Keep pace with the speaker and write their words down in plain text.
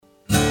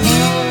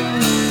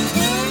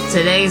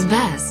Today's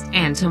best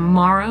and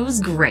tomorrow's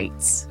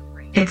greats.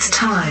 It's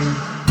time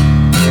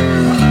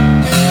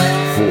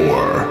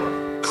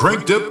for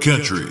Cranked Up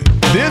Country.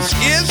 This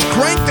is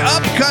Cranked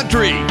Up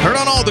Country, heard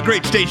on all the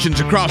great stations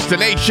across the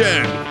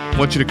nation. I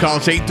want you to call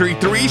us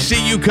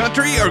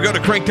 833-CU-COUNTRY or go to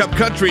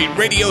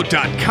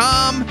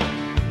crankedupcountryradio.com.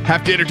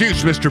 Have to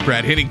introduce Mr.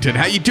 Brad Hennington.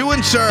 How you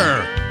doing,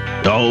 sir?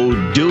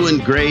 Oh, doing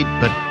great,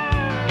 but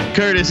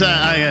Curtis,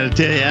 I got to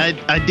tell you,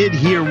 I did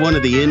hear one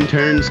of the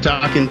interns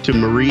talking to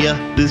Maria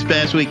this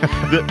past week.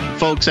 The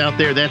folks out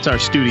there, that's our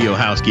studio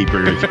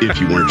housekeeper, if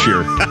you weren't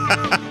sure.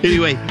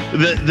 Anyway,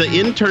 the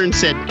intern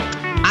said,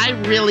 I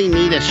really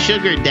need a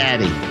sugar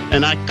daddy.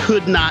 And I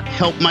could not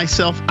help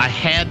myself. I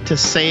had to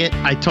say it.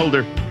 I told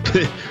her,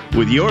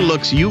 with your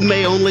looks, you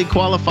may only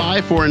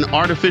qualify for an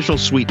artificial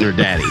sweetener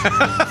daddy.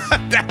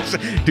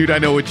 Dude, I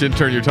know which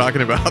intern you're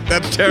talking about.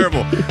 That's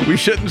terrible. We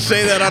shouldn't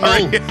say that on the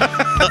radio.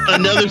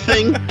 Another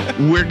thing,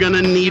 we're going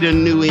to need a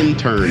new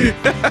intern.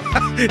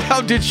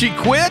 How, did she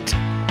quit?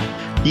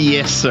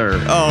 Yes,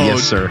 sir. Oh,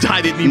 yes, sir.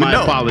 I didn't even know.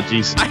 My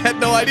apologies. I had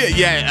no idea.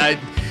 Yeah,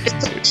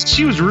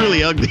 she was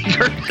really ugly.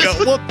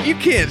 Well, you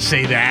can't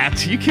say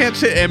that. You can't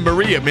say. And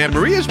Maria, man,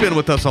 Maria's been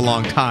with us a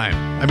long time.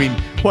 I mean,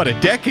 what, a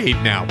decade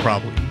now,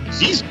 probably.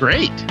 She's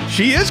great.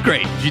 She is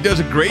great. She does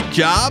a great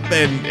job,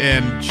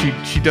 and she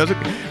does it.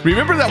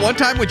 Remember that one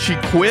time when she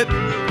quit?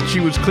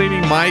 She was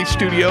cleaning my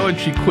studio, and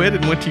she quit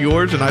and went to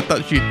yours, and I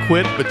thought she had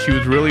quit, but she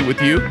was really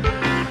with you.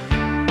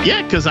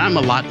 Yeah, because I'm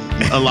a lot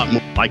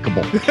more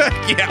likable.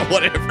 Yeah,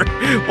 whatever.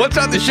 What's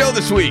on the show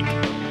this week?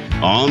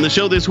 On the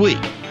show this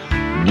week,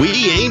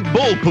 we ain't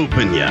bull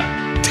pooping ya.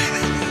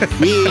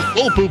 We ain't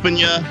bull pooping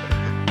ya,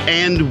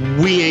 and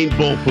we ain't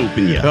bull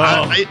pooping ya.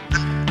 Oh.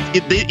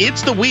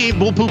 It's the We Ain't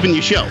Bull Pooping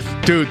You show.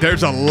 Dude,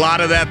 there's a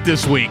lot of that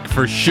this week,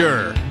 for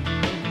sure.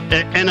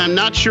 And I'm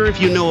not sure if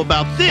you know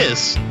about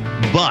this,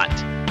 but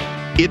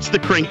it's the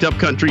Cranked Up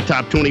Country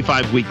Top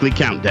 25 Weekly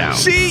Countdown.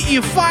 See,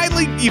 you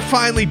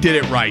finally did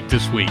it right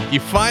this week.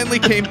 You finally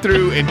came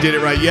through and did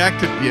it right.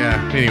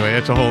 Anyway,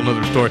 that's a whole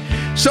nother story.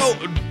 So,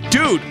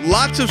 dude,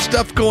 lots of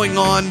stuff going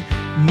on.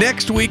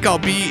 Next week, I'll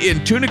be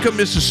in Tunica,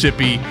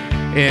 Mississippi,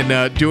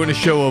 and doing a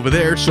show over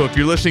there. So if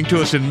you're listening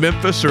to us in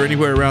Memphis or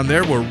anywhere around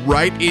there, we're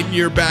right in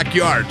your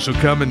backyard. So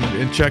come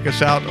and check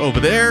us out over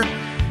there.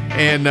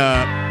 And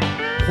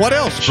what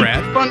else,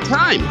 Brad? Fun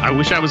time. I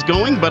wish I was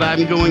going, but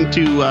I'm going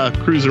to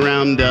cruise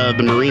around the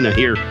marina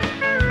here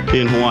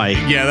in Hawaii.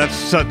 Yeah,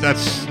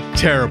 that's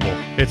terrible.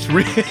 It's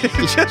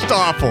just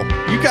awful.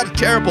 You got a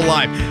terrible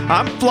life.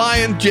 I'm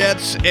flying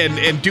jets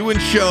and doing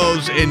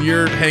shows, and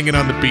you're hanging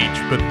on the beach.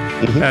 But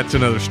that's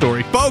another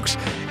story. Folks,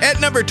 at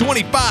number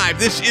 25,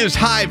 this is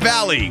High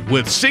Valley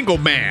with Single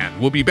Man.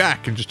 We'll be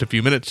back in just a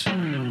few minutes.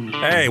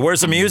 Hey,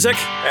 where's the music?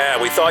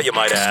 We thought you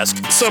might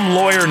ask. Some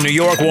lawyer in New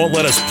York won't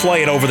let us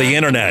play it over the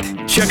internet.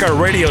 Check our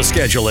radio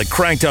schedule at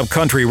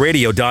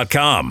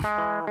crankedupcountryradio.com.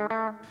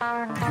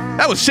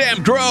 That was Sam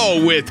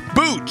Groh with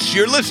Boots.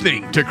 You're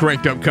listening to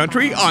Cranked Up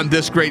Country on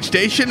this great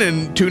station,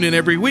 and tune in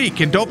every week.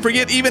 And don't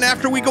forget, even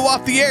after we go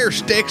off the air,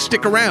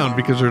 stick around,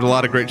 because there's a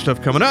lot of great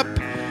stuff coming up.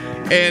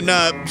 And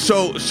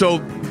so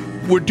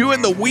we're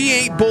doing the We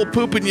Ain't Bull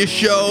Pooping You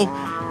show.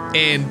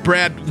 And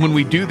Brad, when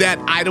we do that,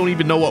 I don't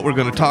even know what we're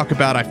going to talk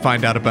about. I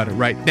find out about it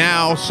right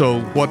now.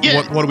 So what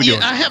are we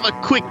doing? I have a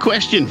quick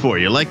question for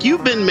you. Like,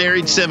 you've been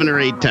married 7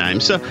 or 8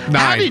 times. So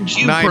how did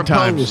you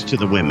propose to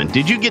the women?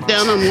 Did you get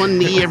down on one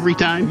knee every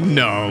time?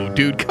 No,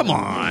 dude, come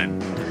on.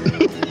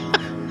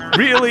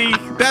 Really?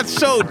 That's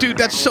so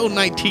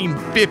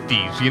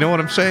 1950s. You know what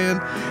I'm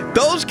saying?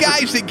 Those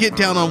guys that get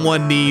down on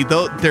one knee,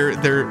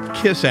 they're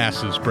kiss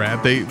asses,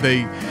 Brad.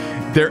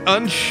 They're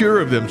unsure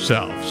of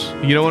themselves.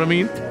 You know what I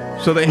mean?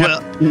 So they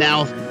have. Well,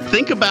 now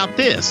think about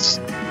this.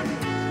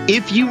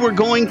 If you were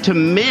going to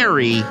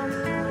marry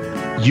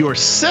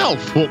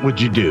yourself, what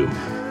would you do?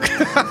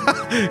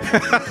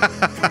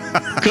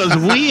 Because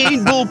we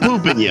ain't bull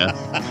pooping you.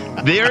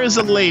 There is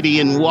a lady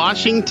in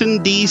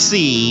Washington,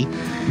 D.C.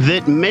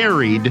 that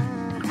married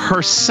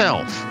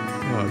herself.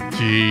 Oh,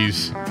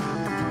 jeez.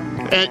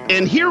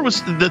 And here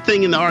was the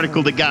thing in the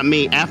article that got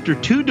me. After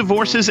 2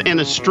 divorces and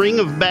a string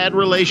of bad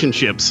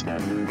relationships,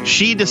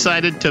 she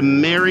decided to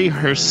marry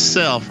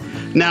herself.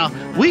 Now,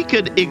 we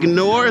could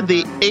ignore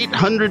the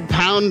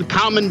 800-pound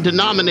common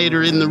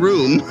denominator in the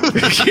room.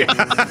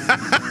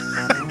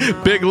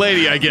 Big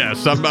lady, I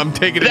guess. I'm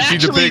taking it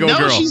she's a big old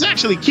girl. No, she's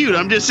actually cute.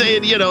 I'm just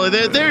saying,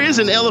 there is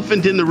an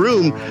elephant in the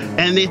room,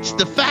 and it's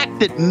the fact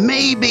that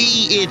maybe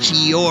it's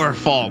your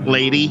fault,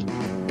 lady.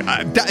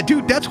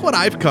 Dude, that's what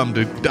I've come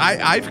to.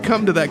 I've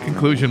come to that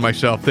conclusion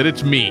myself, that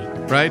it's me,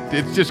 right?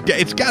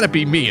 It's got to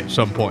be me at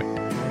some point.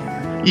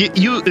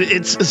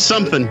 It's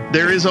something.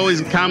 There is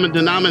always a common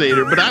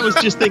denominator. But I was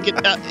just thinking,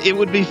 it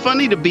would be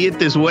funny to be at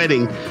this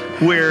wedding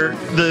where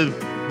the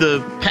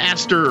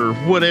pastor or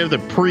whatever, the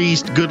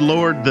priest, good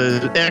Lord,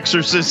 the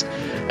exorcist,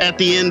 at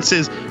the end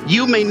says,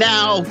 "You may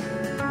now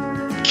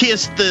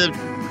kiss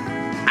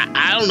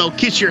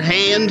kiss your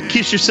hand,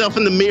 kiss yourself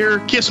in the mirror,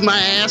 kiss my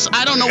ass.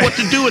 I don't know what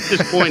to do at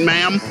this point,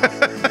 ma'am."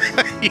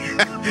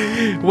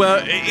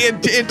 Well,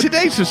 in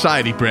today's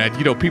society, Brad,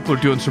 people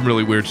are doing some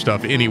really weird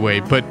stuff anyway.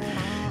 But,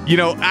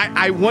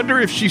 I wonder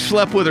if she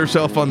slept with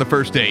herself on the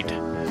first date.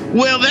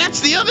 Well,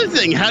 that's the other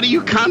thing. How do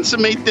you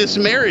consummate this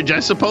marriage?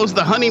 I suppose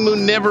the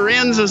honeymoon never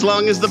ends as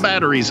long as the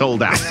batteries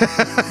hold out.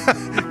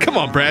 Come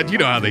on, Brad. You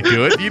know how they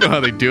do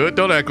it.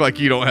 Don't act like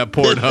you don't have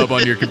Pornhub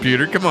on your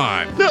computer. Come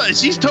on. No,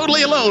 she's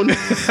totally alone.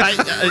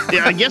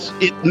 I guess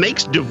it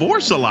makes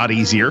divorce a lot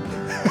easier.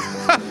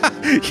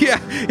 Yeah,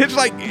 it's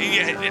like,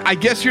 I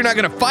guess you're not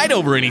going to fight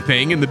over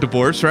anything in the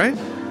divorce, right?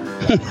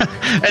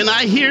 And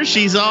I hear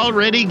she's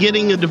already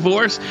getting a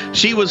divorce.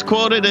 She was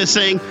quoted as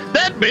saying,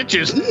 "That bitch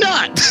is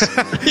nuts."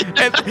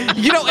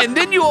 and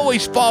then you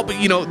always fall, but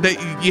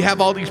you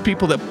have all these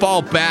people that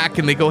fall back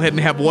and they go ahead and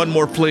have one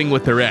more fling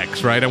with their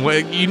ex, right? And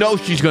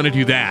she's going to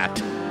do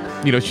that.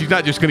 She's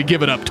not just going to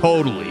give it up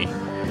totally.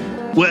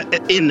 Well,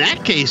 in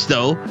that case,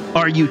 though,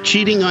 are you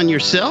cheating on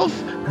yourself?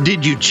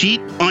 Did you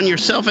cheat on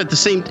yourself at the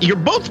same time? You're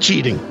both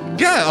cheating.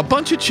 Yeah, a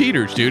bunch of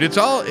cheaters, dude. It's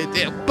all,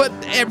 but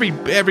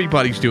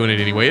everybody's doing it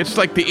anyway. It's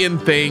like the in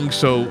thing.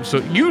 So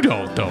you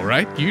don't, though,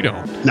 right? You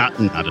don't. Not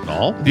at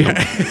all. Yeah.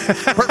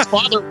 Her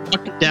father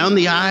walked down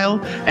the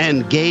aisle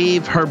and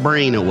gave her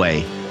brain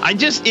away. I'm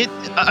just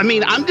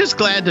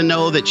glad to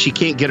know that she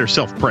can't get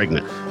herself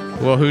pregnant.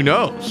 Well, who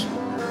knows?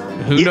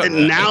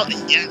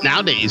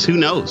 Nowadays, who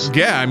knows?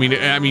 Yeah, I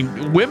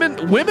mean,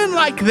 women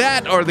like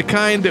that are the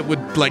kind that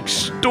would like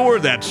store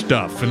that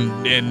stuff,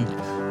 and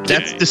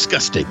that's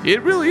disgusting.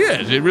 It really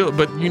is.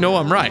 But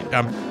I'm right.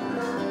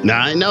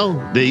 I know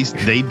they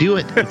do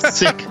it. It's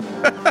sick.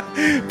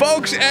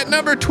 Folks, at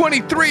number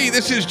 23,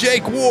 this is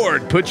Jake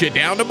Ward. Put You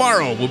Down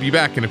Tomorrow. We'll be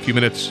back in a few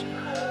minutes.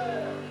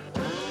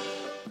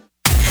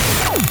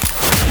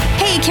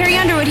 Hey, Carrie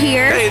Underwood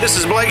here. Hey, this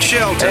is Blake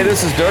Shelton. Hey,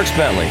 this is Dirk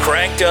Bentley.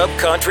 Cranked Up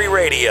Country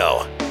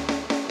Radio.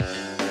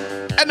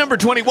 At number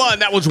 21,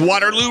 that was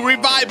Waterloo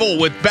Revival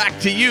with Back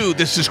to You.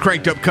 This is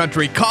Cranked Up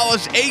Country. Call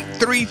us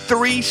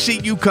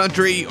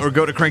 833-CU-COUNTRY or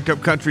go to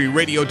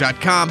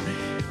crankedupcountryradio.com.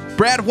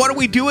 Brad, what are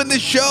we doing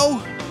this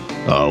show?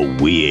 Oh,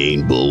 we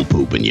ain't bull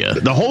pooping you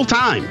the whole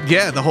time.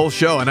 Yeah, the whole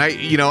show. And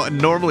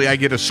normally I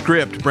get a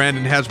script.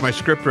 Brandon has my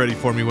script ready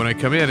for me when I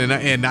come in,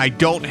 and I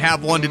don't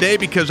have one today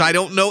because I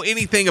don't know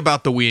anything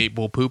about the We Ain't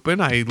Bull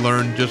Poopin'. I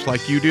learned just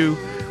like you do.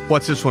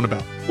 What's this one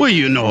about? Well,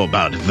 you know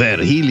about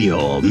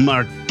Virgilio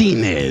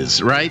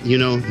Martinez, right?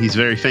 He's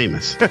very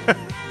famous.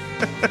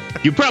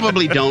 You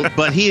probably don't,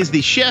 but he is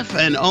the chef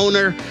and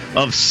owner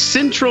of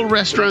Central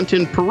Restaurant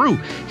in Peru.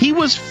 He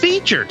was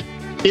featured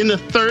in the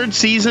third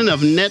season of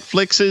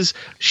Netflix's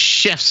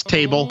Chef's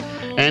Table,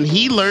 and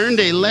he learned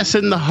a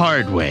lesson the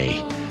hard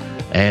way.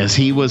 As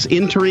he was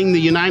entering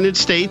the United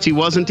States, he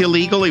wasn't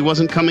illegal. He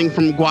wasn't coming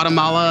from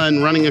Guatemala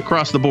and running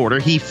across the border.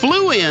 He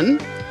flew in,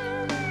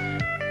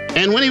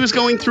 and when he was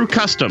going through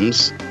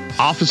customs,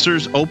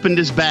 officers opened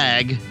his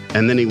bag,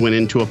 and then he went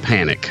into a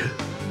panic.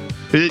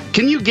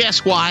 Can you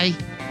guess why?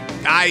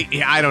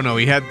 I don't know.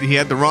 He had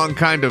the wrong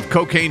kind of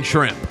cocaine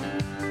shrimp.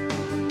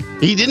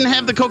 He didn't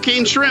have the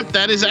cocaine shrimp.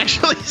 That is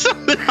actually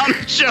something on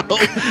the show.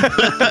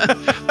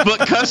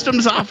 But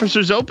customs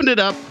officers opened it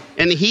up,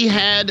 and he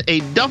had a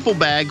duffel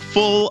bag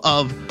full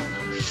of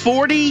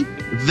 40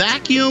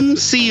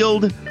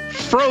 vacuum-sealed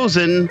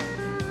frozen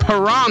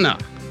piranha.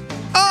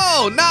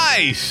 Oh,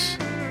 nice.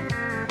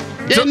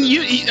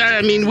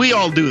 And we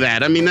all do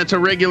that. That's a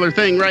regular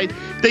thing, right?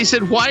 They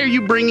said, "Why are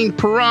you bringing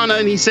piranha?"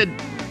 And he said,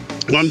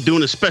 "Well, I'm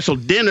doing a special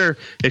dinner."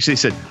 Actually, he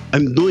said,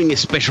 "I'm doing a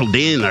special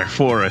dinner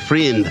for a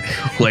friend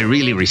who I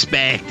really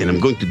respect, and I'm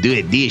going to do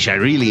a dish I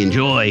really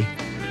enjoy."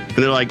 And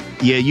they're like,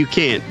 "Yeah, you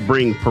can't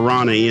bring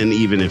piranha in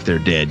even if they're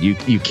dead.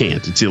 You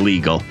can't. It's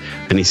illegal."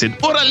 And he said,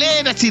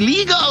 "Orale, that's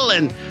illegal."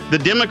 And the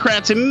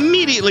Democrats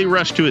immediately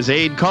rushed to his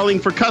aid, calling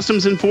for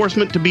customs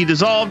enforcement to be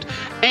dissolved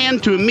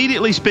and to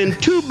immediately spend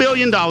 $2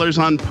 billion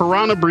on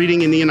piranha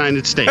breeding in the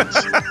United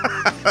States.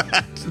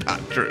 That's not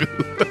true.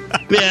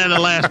 Yeah, the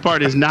last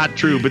part is not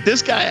true, but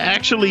this guy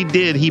actually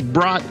did. He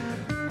brought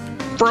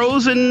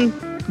frozen,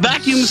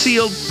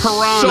 vacuum-sealed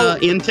piranha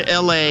into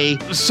L.A.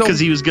 because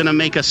he was going to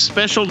make a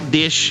special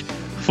dish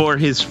for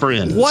his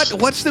friends.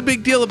 What's the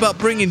big deal about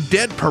bringing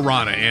dead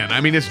piranha in?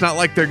 It's not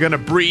like they're going to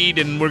breed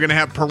and we're going to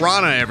have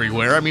piranha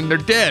everywhere. They're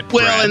dead.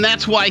 Well, Brad. And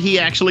that's why he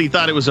actually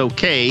thought it was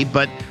okay,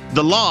 but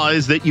the law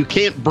is that you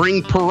can't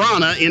bring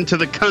piranha into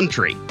the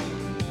country.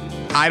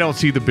 I don't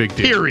see the big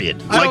deal. Period.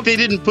 They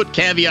didn't put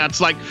caveats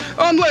like,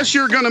 unless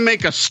you're going to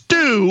make a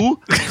stew.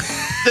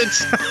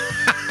 That's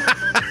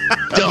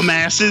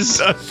dumbasses.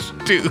 A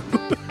stew.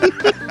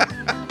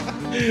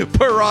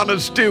 Piranha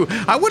stew.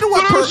 I wonder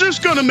what. But I was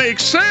just going to make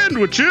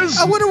sandwiches.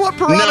 I wonder what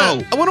piranha.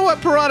 No. I wonder what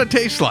piranha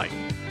tastes like.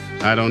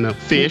 I don't know.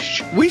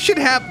 Fish. We should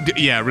have.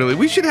 Yeah, really.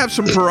 We should have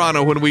some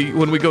piranha when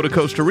we go to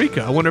Costa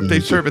Rica. I wonder if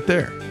they serve it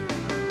there.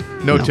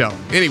 No telling.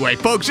 Anyway,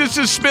 folks, this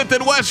is Smith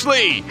and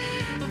Wesley.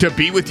 To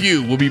Be With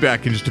You. We'll be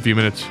back in just a few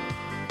minutes.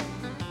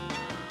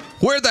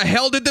 Where the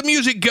hell did the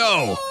music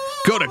go?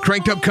 Go to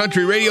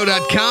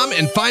crankedupcountryradio.com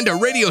and find a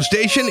radio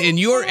station in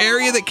your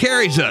area that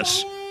carries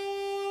us.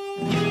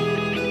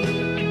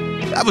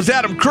 That was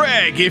Adam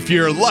Craig, if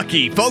you're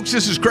lucky. Folks,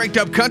 this is Cranked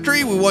Up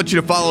Country. We want you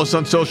to follow us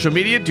on social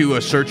media. Do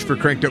a search for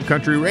Cranked Up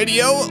Country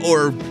Radio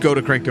or go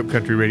to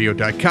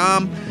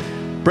crankedupcountryradio.com.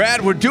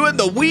 Brad, we're doing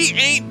the We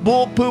Ain't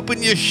Bull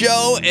Pooping You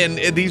show, and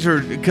these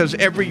are because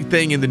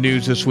everything in the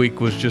news this week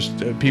was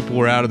just people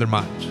were out of their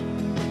minds.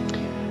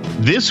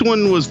 This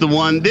one was the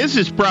one. This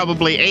is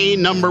probably a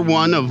number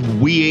one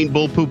of We Ain't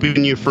Bull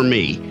Pooping You for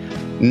me.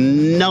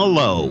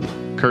 Nullo.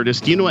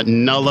 Curtis, do you know what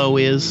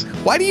Nullo is?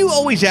 Why do you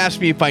always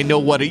ask me if I know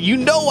what it? You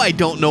know I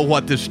don't know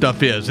what this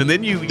stuff is, and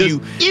then Does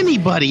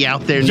anybody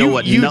out there know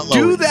what Nullo is?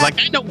 You do that? Like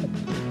I know.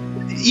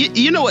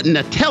 You know what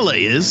Nutella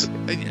is?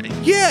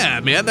 Yeah,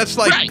 man. That's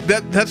like right.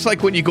 That's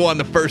like when you go on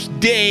the first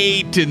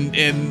date,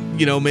 and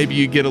you know maybe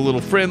you get a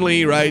little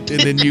friendly, right? And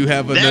then you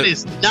have a. That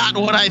is not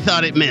what I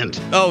thought it meant.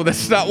 Oh,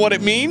 that's not what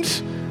it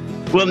means?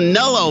 Well,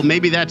 Nullo,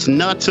 maybe that's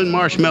nuts and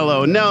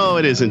marshmallow. No,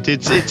 it isn't.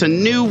 It's a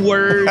new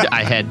word.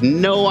 I had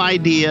no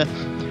idea.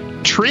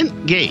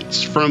 Trent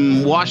Gates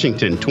from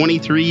Washington,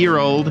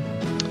 23-year-old.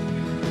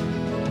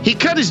 He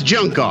cut his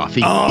junk off.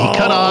 He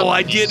cut off. Oh,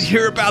 I did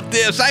hear about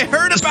this. I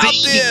heard about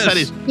this. He cut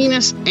his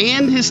penis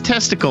and his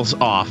testicles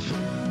off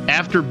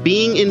after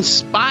being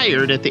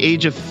inspired at the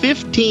age of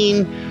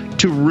 15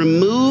 to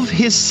remove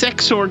his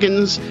sex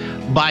organs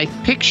by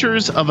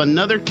pictures of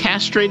another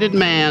castrated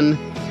man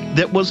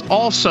that was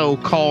also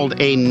called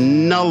a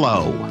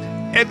nullo.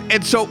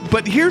 And so,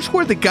 but here's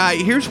where the guy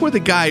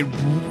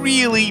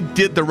really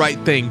did the right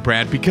thing,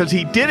 Brad, because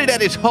he did it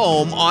at his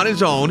home on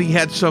his own. He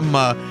had some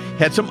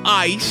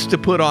ice to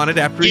put on it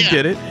after he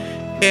did it,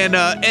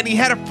 and he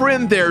had a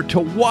friend there to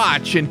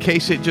watch in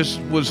case it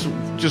just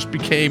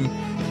became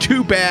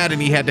too bad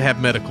and he had to have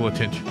medical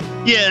attention.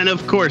 Yeah, and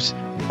of course,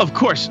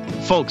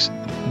 folks,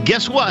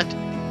 guess what?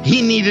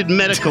 He needed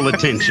medical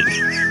attention.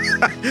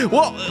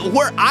 Well,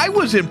 where I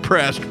was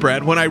impressed,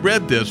 Brad, when I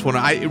read this,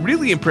 it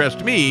really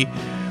impressed me,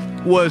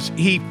 was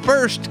he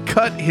first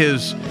cut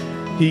his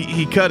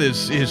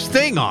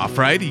thing off,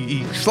 right?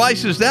 He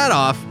slices that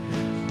off,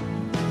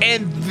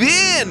 and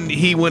then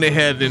he went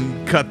ahead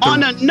and cut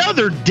on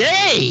another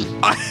day.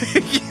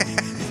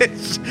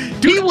 Yes.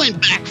 Dude, he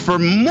went back for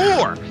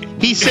more.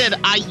 He said,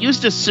 I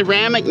used a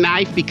ceramic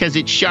knife because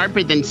it's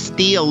sharper than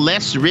steel,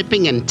 less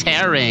ripping and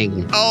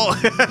tearing. Oh,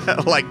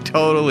 like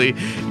totally.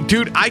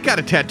 Dude, I got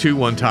a tattoo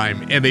one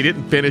time, and they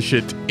didn't finish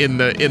it in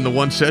the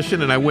one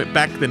session, and I went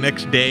back the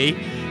next day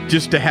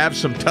just to have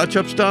some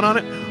touch-ups done on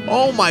it.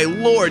 Oh, my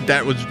Lord,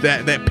 that was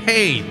that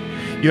pain.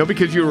 You know,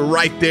 because you were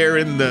right there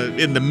in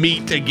the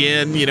meat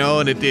again, you know,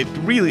 and it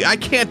really, I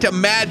can't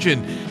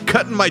imagine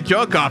cutting my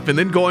junk off and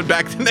then going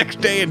back the next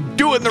day and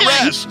doing the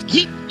rest.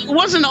 He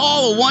wasn't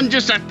all one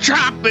just a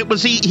chop. It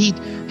was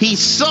he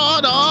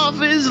sawed off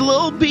his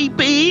little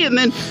pee-pee, and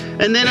then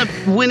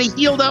when he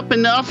healed up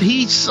enough,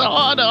 he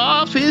sawed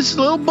off his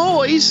little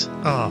boys.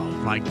 Oh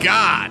my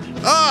God!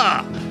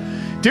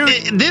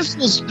 Dude, this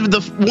was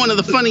one of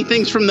the funny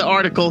things from the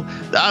article.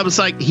 I was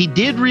like, he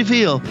did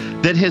reveal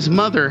that his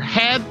mother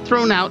had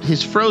thrown out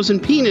his frozen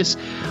penis,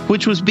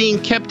 which was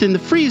being kept in the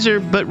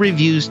freezer, but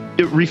refused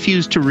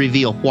to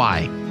reveal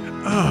why.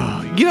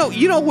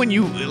 You know when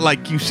you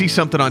see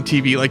something on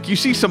TV, like you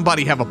see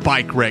somebody have a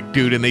bike wreck,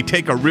 dude, and they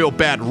take a real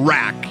bad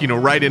rack, you know,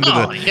 right into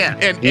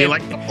and you're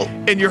like,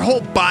 and your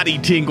whole body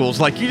tingles.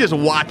 Like you just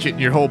watch it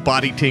and your whole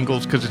body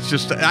tingles because it's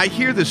just. I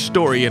hear this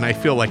story and I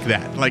feel like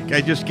that. Like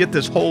I just get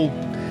this whole.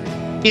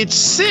 It's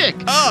sick.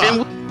 And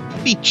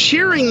we'll be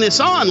cheering this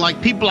on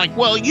like people like,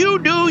 well, you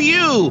do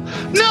you.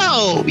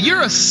 No,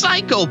 you're a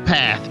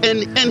psychopath.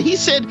 And he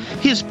said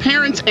his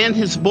parents and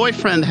his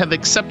boyfriend have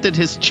accepted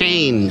his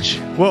change.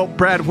 Well,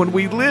 Brad, when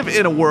we live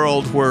in a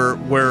world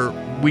where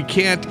we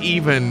can't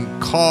even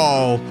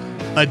call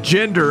a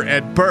gender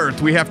at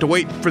birth, we have to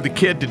wait for the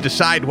kid to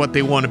decide what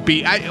they want to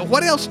be.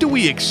 What else do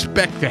we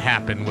expect to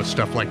happen with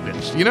stuff like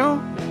this? You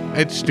know?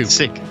 It's stupid.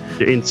 Sick.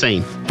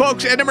 Insane.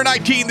 Folks, at number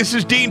 19, this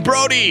is Dean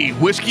Brody,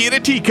 Whiskey in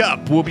a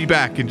Teacup. We'll be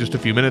back in just a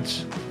few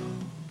minutes.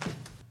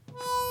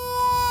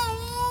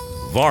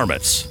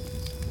 Varmints.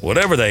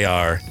 Whatever they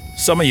are,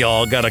 some of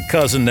y'all got a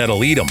cousin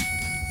that'll eat them.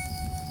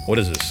 What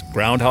is this,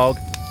 groundhog?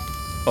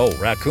 Oh,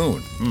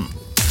 raccoon.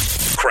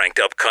 Cranked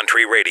Up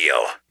Country Radio.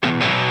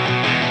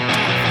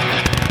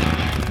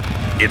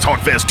 It's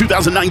Hawkfest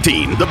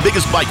 2019, the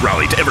biggest bike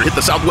rally to ever hit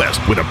the Southwest,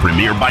 with a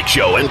premier bike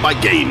show and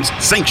bike games,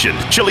 sanctioned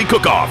chili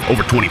cook-off,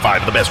 over 25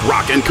 of the best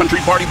rock and country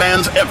party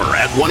bands ever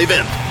at one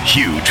event,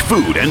 huge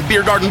food and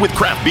beer garden with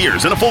craft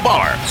beers and a full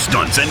bar,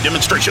 stunts and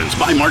demonstrations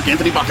by Mark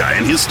Anthony Baca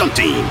and his stunt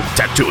team,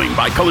 tattooing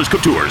by Colors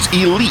Couture's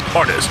elite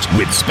artists,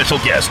 with special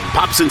guest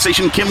pop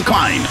sensation Kim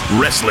Klein,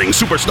 wrestling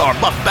superstar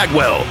Buff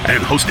Bagwell,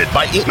 and hosted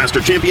by Ink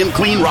Master champion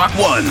Clean Rock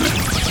One.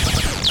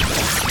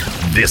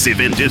 This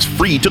event is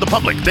free to the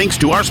public thanks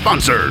to our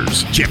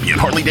sponsors: Champion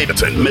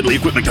Harley-Davidson, Medley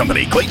Equipment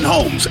Company, Clayton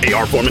Homes,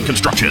 A.R. Foreman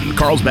Construction,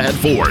 Carlsbad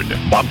Ford,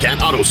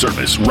 Bobcat Auto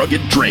Service,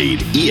 Rugged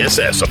Trade,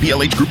 ESS, a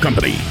PLH Group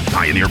Company,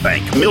 Pioneer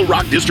Bank, Mill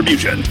Rock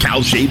Distribution,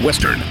 Cal Shade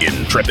Western,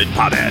 Intrepid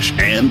Potash,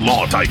 and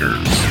Law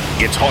Tigers.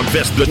 It's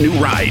Hogfest The New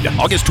Ride,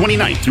 August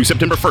 29th through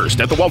September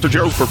 1st at the Walter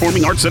Gerald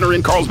Performing Arts Center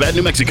in Carlsbad,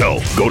 New Mexico.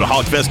 Go to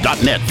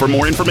hogfest.net for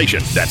more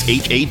information. That's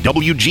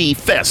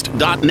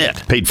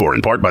HAWGfest.net. Paid for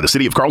in part by the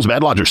City of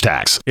Carlsbad Lodgers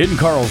Tax.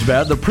 In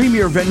Carlsbad, the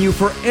premier venue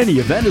for any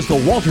event is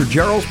the Walter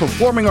Gerald's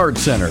Performing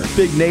Arts Center.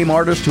 Big name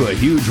artists to a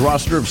huge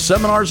roster of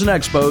seminars and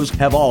expos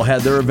have all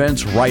had their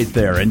events right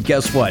there. And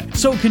guess what?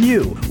 So can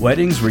you.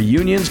 Weddings,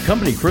 reunions,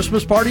 company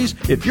Christmas parties.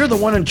 If you're the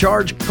one in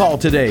charge, call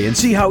today and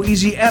see how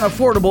easy and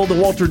affordable the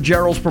Walter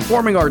Gerald's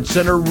Performing Arts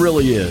Center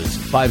really is.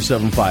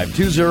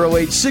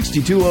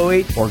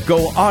 575-208-6208 or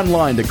go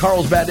online to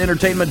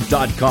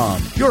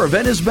carlsbadentertainment.com. Your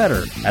event is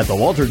better at the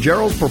Walter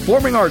Gerald's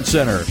Performing Arts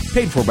Center.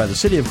 Paid for by the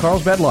City of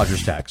Carlsbad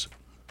Lodgers Tax.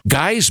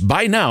 Guys,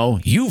 by now,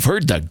 you've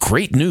heard the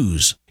great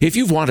news. If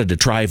you've wanted to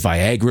try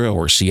Viagra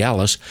or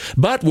Cialis,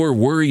 but were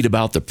worried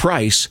about the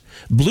price,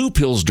 Blue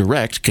Pills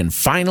Direct can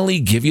finally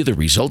give you the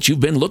results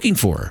you've been looking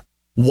for.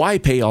 Why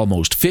pay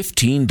almost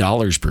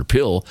 $15 per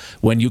pill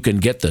when you can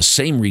get the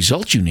same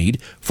results you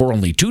need for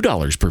only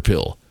 $2 per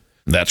pill?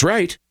 That's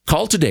right.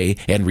 Call today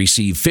and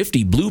receive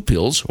 50 blue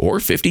pills or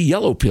 50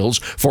 yellow pills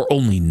for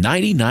only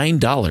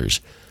 $99.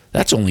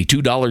 That's only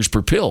 $2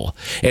 per pill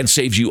and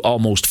saves you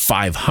almost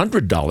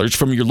 $500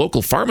 from your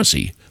local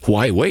pharmacy.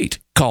 Why wait?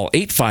 Call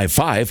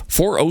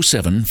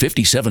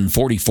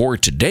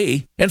 855-407-5744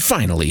 today and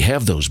finally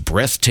have those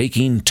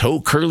breathtaking,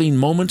 toe-curling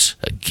moments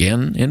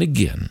again and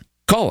again.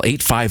 Call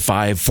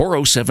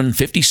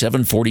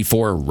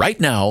 855-407-5744 right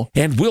now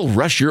and we'll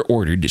rush your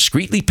order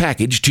discreetly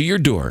packaged to your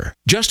door.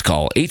 Just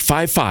call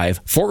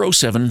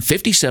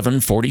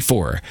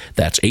 855-407-5744.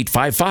 That's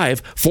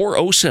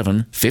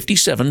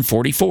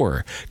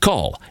 855-407-5744.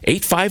 Call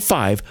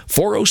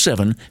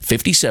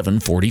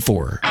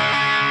 855-407-5744.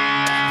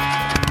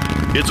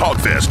 It's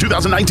Hogfest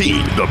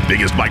 2019, the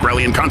biggest bike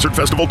rally and concert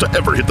festival to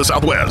ever hit the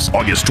Southwest.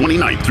 August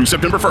 29th through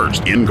September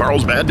 1st in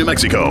Carlsbad, New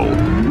Mexico.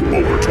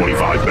 Over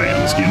 25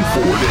 bands in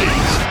 4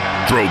 days.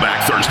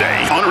 Throwback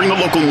Thursday, honoring the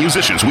local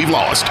musicians we've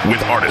lost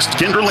with artists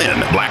Kendra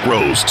Lynn, Black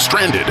Rose,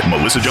 Stranded,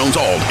 Melissa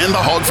Jones-Auld, and the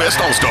Hogfest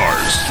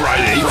All-Stars.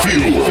 Friday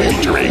Fuel,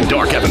 featuring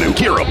Dark Avenue,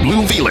 Kira,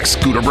 Blue Felix,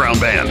 Scooter Brown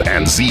Band,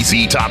 and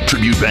ZZ Top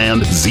Tribute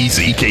Band,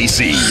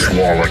 ZZKC.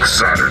 Swallow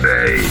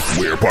Saturday.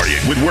 We're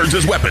partying with Words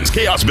as Weapons,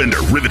 Chaos Bender,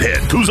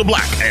 Rivethead, Kuzma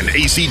Black, and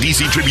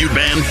AC/DC Tribute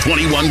Band,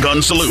 21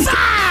 Gun Salute.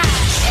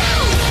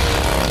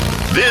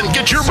 Then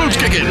get your boots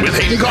kicking with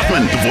Hayden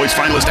Kaufman, The Voice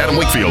finalist Adam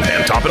Wakefield,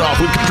 and top it off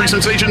with country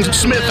sensations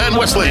Smith and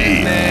Wesley.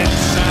 And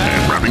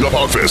wrapping up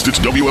Hogfest, it's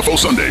WFO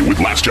Sunday with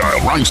Last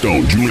Child,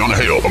 Rhinestone, Juliana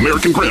Hale,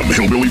 American Grim,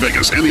 Hillbilly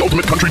Vegas, and the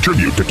ultimate country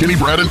tribute to Kenny,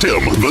 Brad, and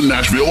Tim, the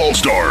Nashville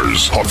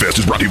All-Stars. Hogfest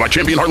is brought to you by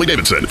Champion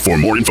Harley-Davidson. For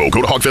more info,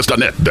 go to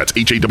hogfest.net. That's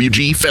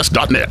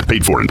HAWGfest.net.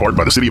 Paid for in part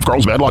by the City of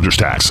Carlsbad Lodgers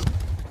Tax.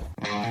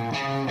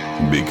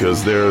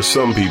 Because there are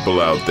some people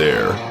out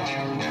there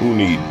who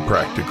need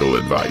practical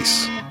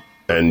advice.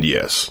 And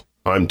yes,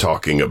 I'm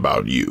talking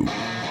about you.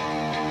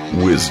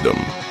 Wisdom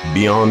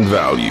beyond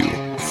value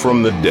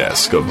from the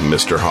desk of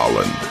Mr.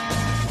 Holland.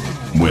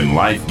 When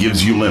life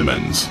gives you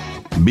lemons,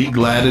 be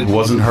glad it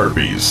wasn't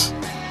herpes.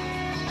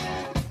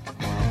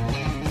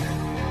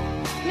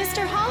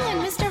 Mr.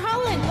 Holland,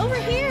 over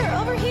here.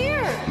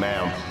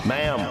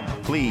 Ma'am,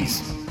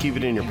 please, keep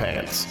it in your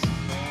pants.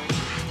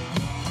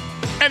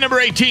 And number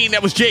 18,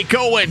 that was Jay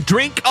Cohen,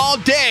 Drink All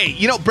Day.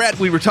 You know, Brad,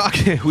 we were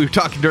talking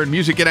during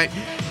music, and I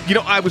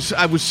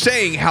was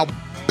saying how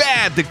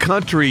bad the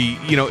country,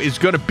 is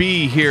going to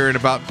be here in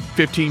about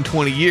 15,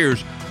 20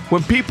 years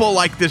when people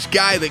like this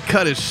guy that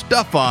cut his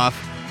stuff off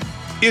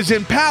is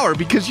in power,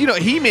 because,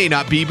 he may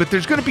not be, but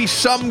there's going to be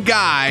some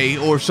guy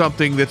or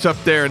something that's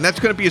up there, and that's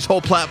going to be his whole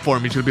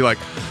platform. He's going to be like,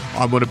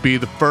 I'm going to be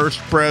the first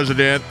guy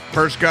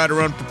to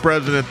run for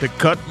president that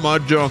cut my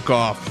junk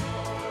off.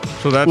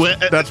 So that's my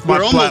platform.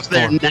 We're almost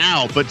there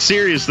now, but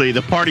seriously,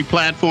 the party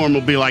platform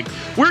will be like,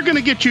 we're going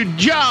to get you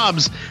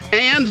jobs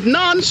and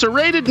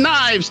non-serrated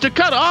knives to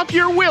cut off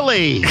your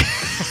willy.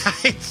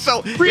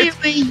 So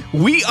really,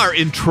 we are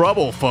in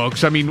trouble,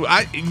 folks. I mean,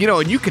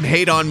 and you can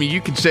hate on me,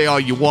 you can say all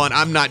you want.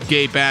 I'm not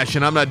gay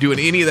bashing. I'm not doing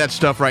any of that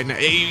stuff right now.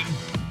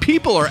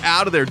 People are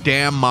out of their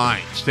damn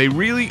minds. They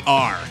really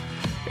are.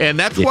 And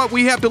that's what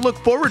we have to look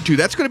forward to.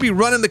 That's going to be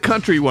running the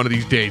country one of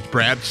these days,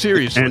 Brad.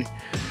 Seriously. And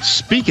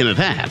speaking of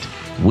that,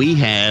 we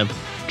have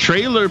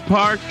Trailer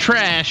Park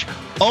Trash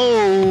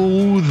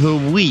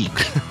the Week.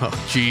 Oh,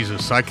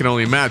 Jesus. I can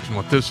only imagine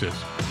what this is.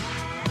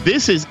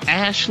 This is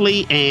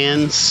Ashley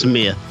Ann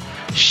Smith.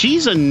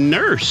 She's a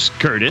nurse,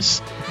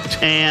 Curtis,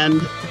 and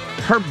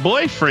her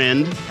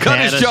boyfriend cut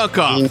his junk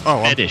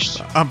off. Fetish.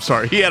 I'm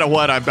sorry. He had a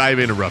what? I'm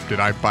interrupted.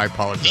 I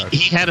apologize.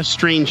 He had a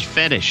strange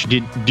fetish.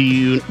 Do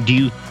you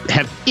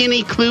have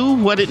any clue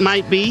what it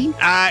might be?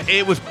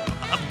 It was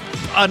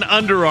an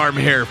underarm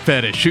hair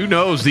fetish. Who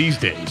knows these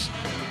days?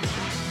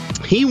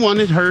 He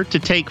wanted her to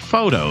take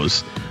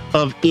photos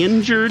of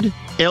injured,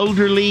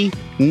 elderly,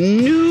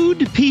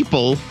 nude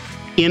people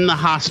in the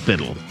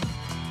hospital.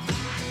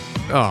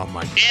 Oh,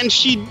 my. And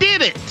she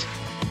did it.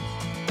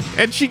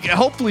 And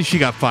hopefully she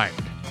got fired.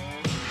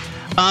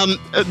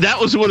 That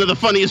was one of the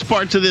funniest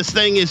parts of this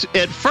thing is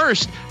at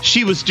first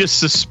she was just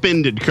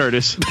suspended,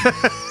 Curtis.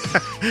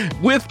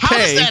 With pay. How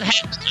does that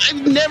happen?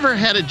 I've never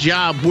had a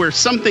job where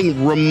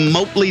something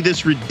remotely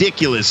this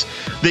ridiculous,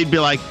 they'd be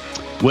like,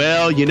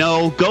 well,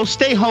 go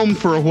stay home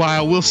for a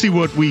while. We'll see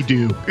what we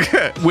do.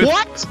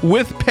 What?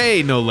 With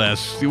pay, no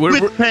less.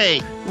 With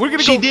pay.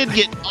 She did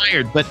get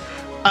fired, but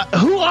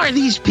who are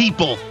these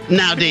people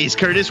nowadays,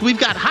 Curtis? We've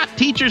got hot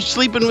teachers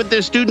sleeping with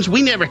their students.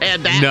 We never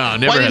had that. No,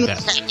 never had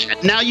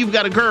that. Now you've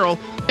got a girl,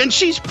 and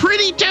she's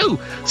pretty too,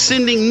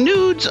 sending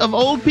nudes of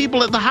old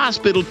people at the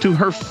hospital to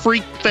her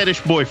freak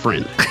fetish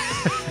boyfriend.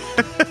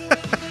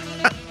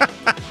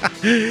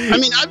 I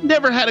mean, I've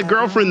never had a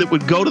girlfriend that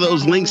would go to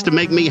those lengths to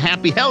make me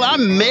happy. Hell,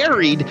 I'm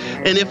married,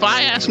 and if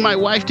I asked my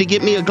wife to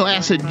get me a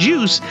glass of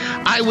juice,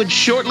 I would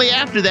shortly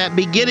after that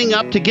be getting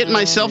up to get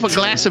myself a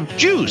glass of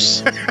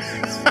juice.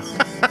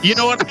 You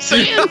know what I'm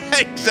saying?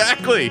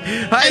 Exactly.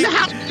 And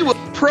how do you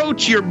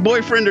approach your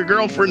boyfriend or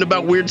girlfriend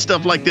about weird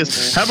stuff like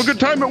this? Have a good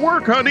time at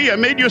work, honey. I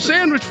made you a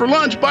sandwich for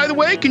lunch. By the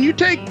way, can you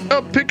take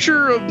a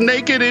picture of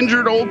naked,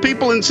 injured old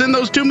people and send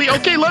those to me?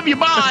 Okay, love you.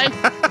 Bye.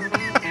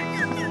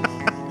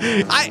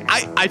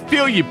 I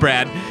feel you,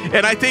 Brad.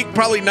 And I think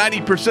probably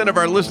 90% of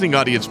our listening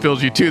audience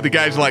feels you, too. The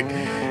guy's like,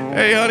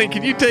 hey, honey,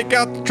 can you take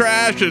out the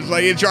trash? It's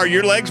like, are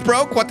your legs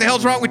broke? What the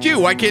hell's wrong with you?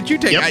 Why can't you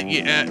take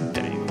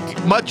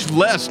much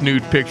less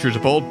nude pictures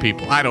of old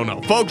people? I don't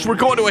know. Folks, we're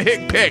going to a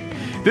hick pick.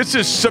 This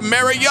is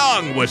Samara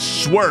Young with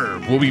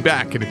Swerve. We'll be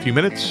back in a few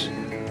minutes.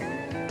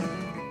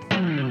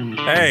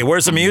 Hey,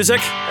 where's the music?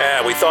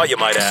 We thought you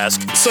might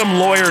ask. Some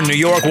lawyer in New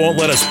York won't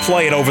let us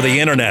play it over the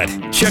internet.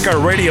 Check our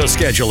radio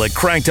schedule at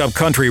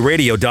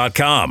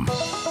crankedupcountryradio.com.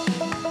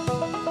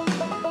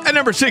 At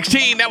number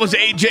 16, that was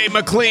AJ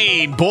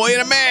McLean, Boy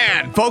and a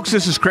Man. Folks,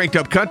 this is Cranked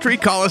Up Country.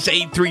 Call us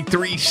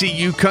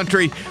 833-CU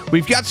Country.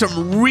 We've got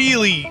some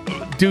really,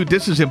 dude,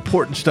 this is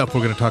important stuff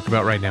we're going to talk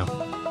about right now.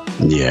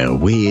 Yeah,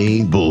 we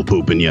ain't bull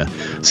pooping you.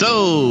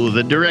 So,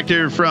 the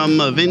director from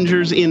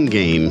Avengers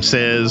Endgame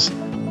says,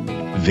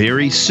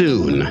 very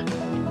soon,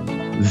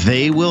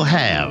 they will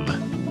have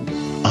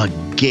a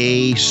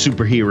gay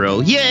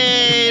superhero.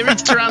 Yay!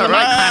 Reach around the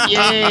mic.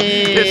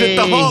 Yay! Is it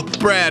the Hulk,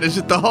 Brad? Is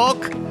it the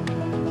Hulk?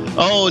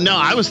 Oh, no,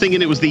 I was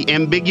thinking it was the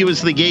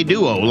ambiguously gay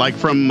duo, like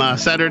from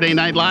Saturday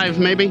Night Live,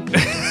 maybe?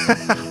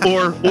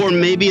 or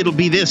maybe it'll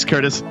be this,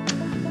 Curtis.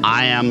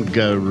 I am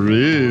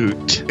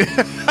Groot.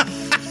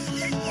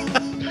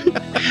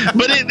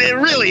 But it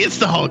really, it's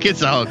the Hulk. It's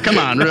the Hulk. Come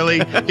on,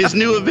 really? His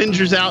new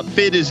Avengers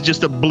outfit is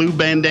just a blue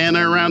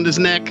bandana around his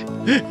neck.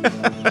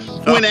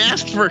 When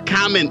asked for a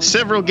comment,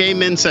 several gay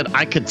men said,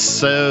 I could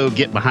so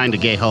get behind a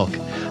gay Hulk.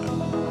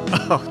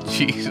 Oh,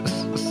 Jesus.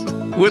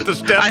 With the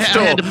step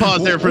stool. I had to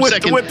pause there for a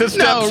second. With the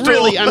step stool.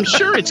 Really, I'm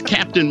sure it's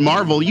Captain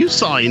Marvel. You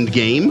saw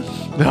Endgame.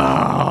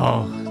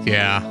 Oh,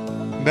 yeah.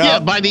 No. Yeah,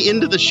 by the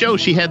end of the show,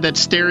 she had that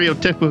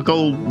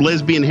stereotypical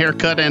lesbian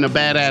haircut and a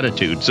bad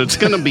attitude, so it's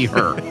going to be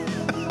her.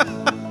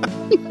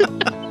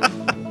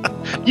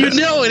 You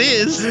know it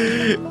is.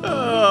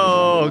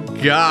 Oh,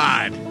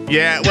 God.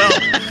 Yeah, well.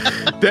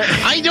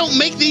 I don't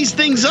make these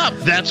things up.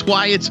 That's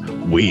why it's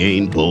we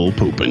ain't bull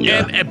pooping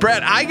ya. And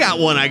Brett, I got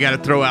one I got to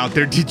throw out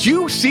there. Did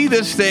you see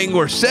this thing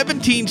where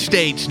 17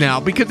 states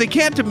now, because they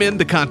can't amend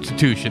the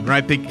Constitution,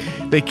 right?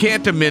 They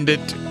can't amend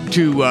it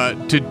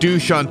to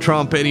douche on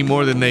Trump any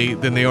more than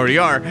they already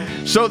are.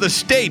 So the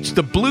states,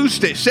 the blue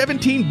states,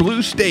 17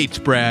 blue states,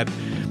 Brad,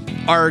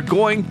 are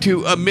going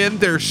to amend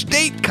their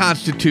state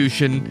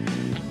constitution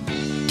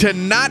to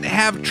not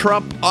have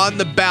Trump on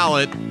the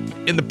ballot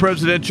in the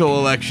presidential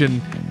election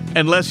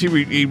unless he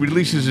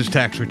releases his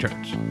tax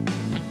returns.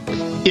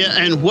 Yeah,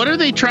 and what are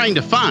they trying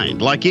to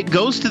find? Like, it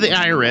goes to the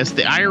IRS.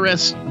 The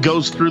IRS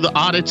goes through the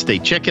audits. They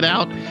check it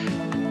out.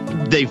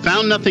 They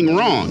found nothing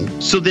wrong.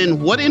 So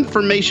then what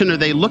information are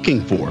they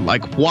looking for?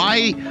 Like,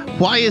 why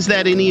is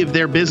that any of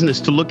their business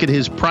to look at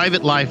his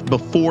private life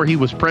before he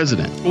was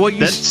president? Well,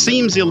 that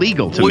seems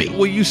illegal to me.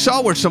 Well, you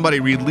saw where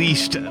somebody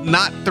released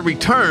not the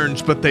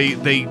returns, but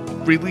they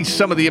released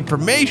some of the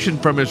information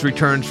from his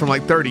returns from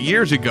like 30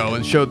 years ago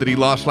and showed that he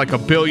lost like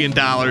 $1 billion.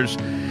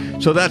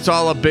 So that's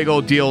all a big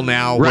old deal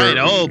now. Right.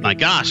 Oh, my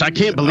gosh. I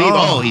can't believe,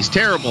 he's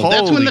terrible.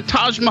 That's when the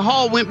Taj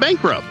Mahal went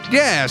bankrupt.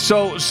 Yeah.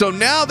 So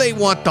now they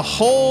want the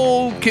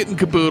whole kit and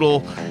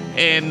caboodle.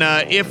 And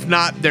if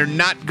not, they're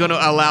not going to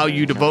allow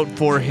you to vote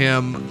for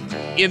him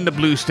in the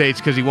blue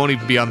states because he won't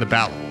even be on the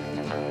ballot.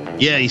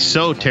 Yeah, he's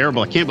so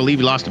terrible. I can't believe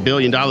he lost $1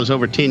 billion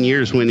over 10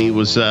 years when he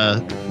was,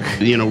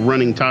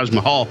 running Taj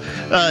Mahal.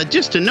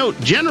 Just to note,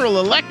 General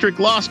Electric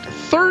lost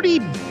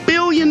 $30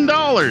 billion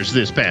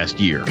this past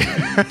year.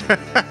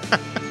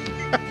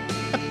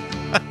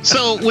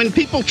 So when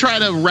people try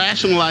to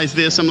rationalize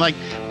this, I'm like,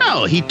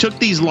 no, he took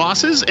these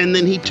losses and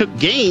then he took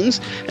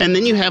gains, and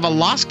then you have a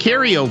loss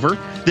carryover.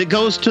 that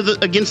goes to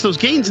against those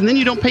gains, and then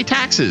you don't pay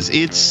taxes.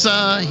 It's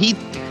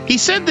he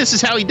said this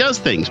is how he does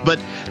things, but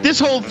this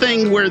whole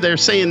thing where they're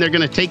saying they're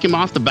going to take him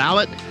off the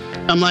ballot,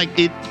 I'm like,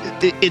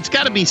 it's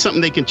got to be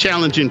something they can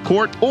challenge in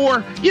court,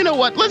 or you know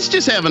what? Let's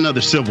just have another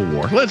civil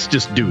war. Let's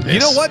just do this. You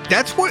know what?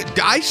 That's where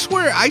I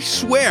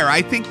swear.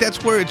 I think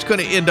that's where it's going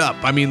to end up.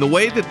 I mean, the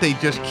way that they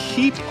just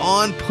keep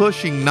on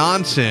pushing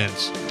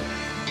nonsense.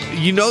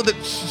 You know that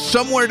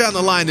somewhere down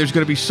the line there's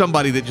going to be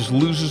somebody that just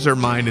loses their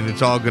mind and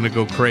it's all going to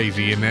go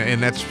crazy, and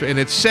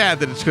it's sad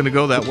that it's going to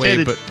go that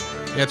way, but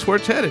that's where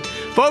it's headed.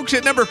 Folks,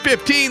 at number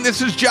 15, this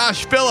is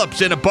Josh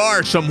Phillips in a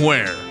bar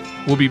somewhere.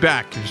 We'll be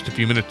back in just a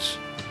few minutes.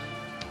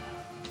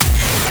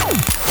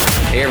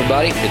 Hey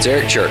everybody, it's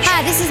Eric Church.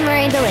 Hi, this is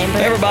Miranda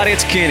Lambert. Hey everybody,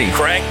 it's Kenny.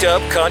 Cranked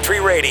Up Country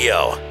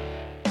Radio.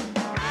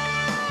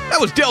 That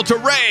was Delta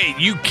Ray.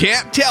 You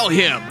can't tell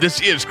him. This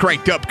is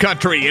Cranked Up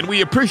Country, and we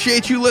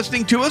appreciate you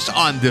listening to us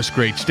on this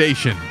great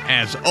station.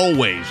 As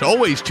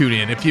always tune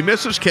in. If you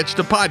miss us, catch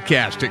the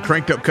podcast at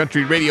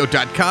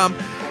crankedupcountryradio.com.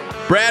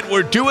 Brad,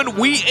 we're doing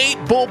We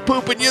Ain't Bull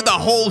Pooping You the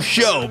whole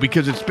show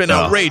because it's been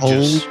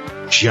outrageous.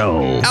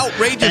 Show.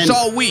 Outrageous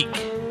all week.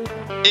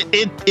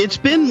 It's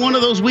been one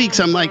of those weeks.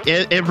 I'm like,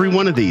 every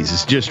one of these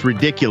is just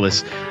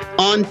ridiculous.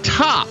 On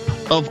top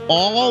of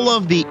all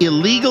of the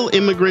illegal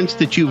immigrants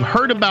that you've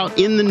heard about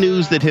in the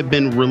news that have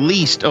been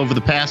released over the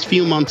past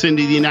few months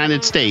into the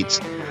United States,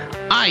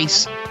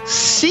 ICE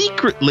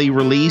secretly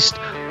released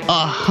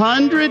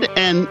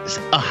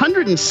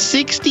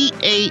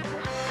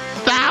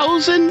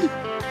 168,000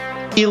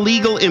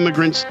 illegal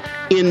immigrants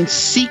in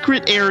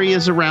secret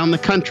areas around the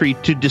country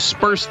to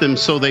disperse them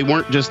so they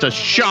weren't just a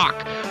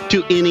shock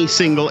to any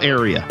single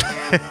area.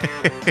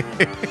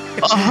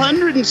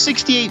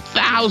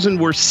 168,000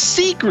 were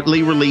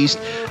secretly released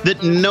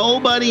that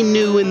nobody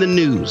knew in the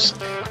news.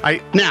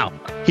 Now,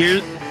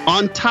 here,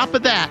 on top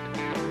of that,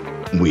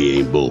 we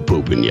ain't bull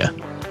pooping ya.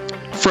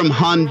 From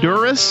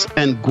Honduras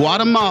and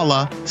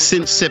Guatemala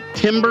since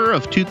September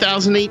of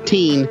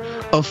 2018,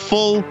 a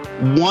full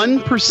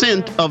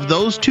 1% of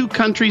those two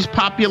countries'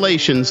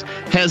 populations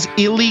has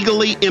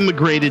illegally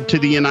immigrated to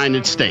the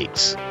United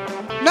States.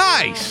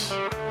 Nice.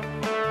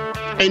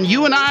 And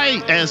you and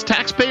I, as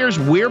taxpayers,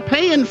 we're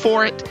paying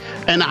for it.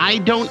 And I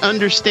don't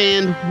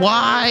understand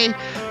why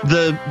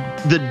the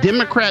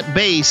Democrat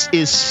base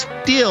is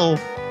still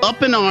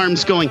up in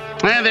arms going,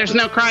 there's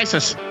no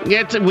crisis.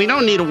 We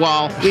don't need a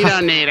wall. We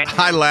don't need it.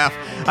 I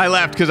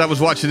laughed because I was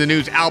watching the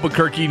news.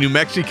 Albuquerque, New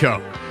Mexico,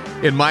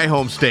 in my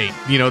home state.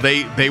 You know,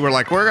 they were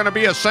like, we're going to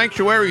be a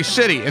sanctuary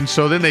city. And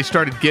so then they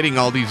started getting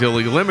all these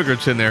illegal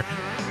immigrants in there.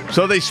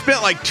 So they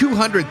spent like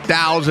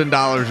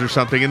 $200,000 or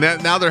something.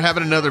 And now they're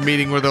having another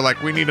meeting where they're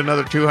like, we need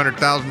another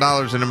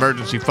 $200,000 in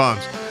emergency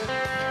funds.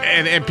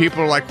 And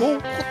people are like,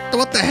 well,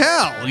 what the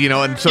hell? You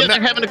know, and so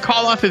they're having to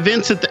call off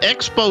events at the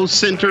Expo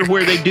Center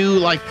where they do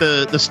like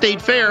the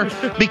state fair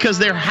because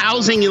they're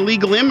housing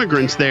illegal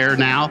immigrants there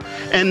now.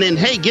 And then,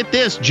 hey, get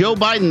this, Joe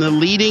Biden, the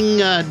leading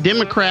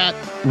Democrat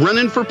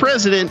running for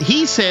president,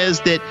 he says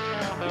that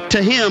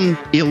to him,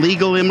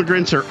 illegal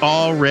immigrants are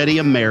already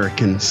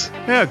Americans.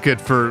 Yeah,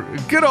 good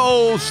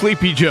old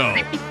Sleepy Joe.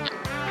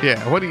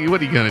 Yeah, what are you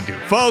going to do,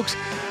 folks?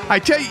 I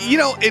tell you, you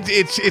know,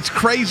 it's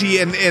crazy,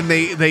 and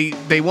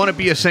they want to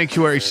be a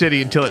sanctuary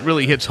city until it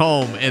really hits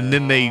home, and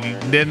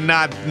then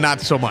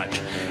not so much.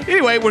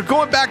 Anyway, we're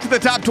going back to the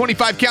top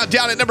 25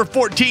 countdown at number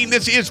 14.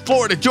 This is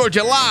Florida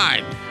Georgia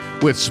Line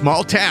with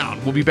Small Town.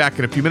 We'll be back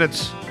in a few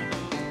minutes.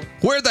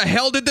 Where the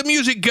hell did the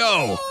music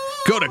go?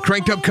 Go to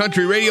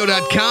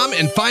crankedupcountryradio.com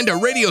and find a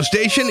radio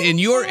station in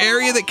your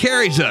area that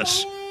carries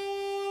us.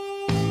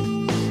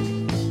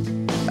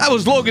 That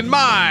was Logan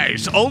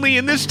Mize, only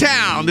in this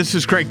town. This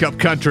is Cranked Up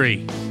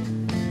Country.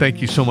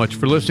 Thank you so much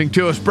for listening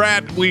to us,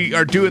 Brad. We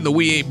are doing the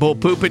We Ain't Bull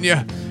Pooping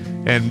Ya,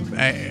 and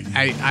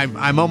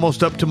I'm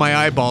almost up to my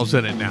eyeballs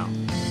in it now.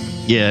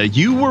 Yeah,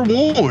 you were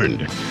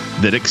warned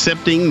that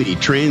accepting the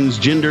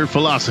transgender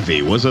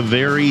philosophy was a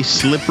very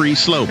slippery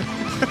slope,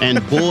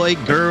 and boy,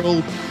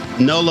 girl,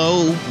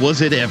 nolo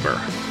was it ever.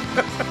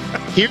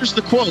 Here's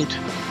the quote.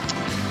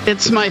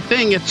 "It's my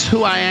thing, it's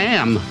who I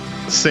am,"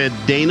 said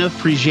Dana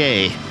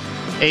Frigier,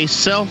 a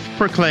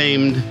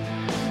self-proclaimed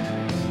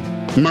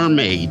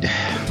mermaid.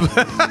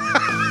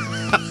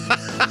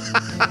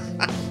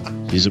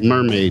 She's a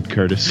mermaid,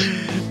 Curtis.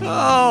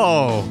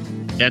 Oh.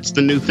 That's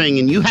the new thing,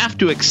 and you have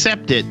to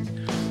accept it,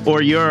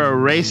 or you're a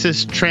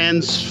racist,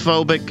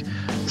 transphobic,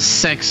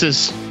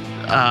 sexist,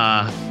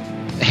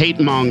 hate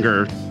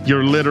monger.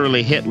 You're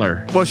literally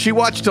Hitler. Well, she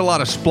watched a lot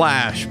of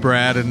Splash,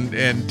 Brad, and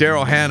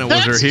Daryl Hannah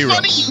was her hero. That's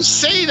funny you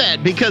say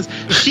that, because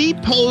she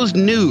posed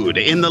nude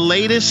in the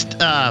latest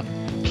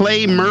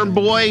Play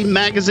Merboy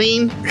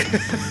magazine.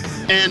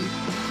 And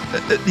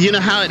you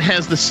know how it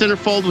has the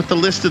centerfold with the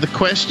list of the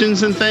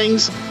questions and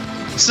things?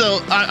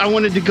 So I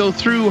wanted to go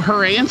through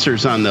her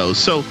answers on those.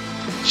 So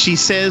she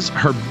says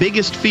her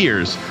biggest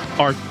fears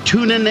are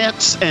tuna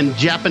nets and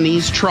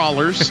Japanese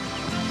trawlers.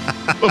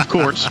 Of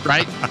course,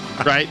 right?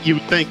 Right? You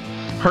would think.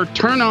 Her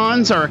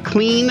turn-ons are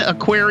clean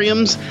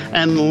aquariums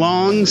and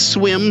long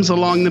swims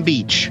along the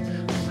beach.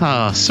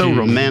 So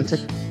romantic.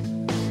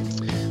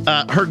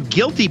 Her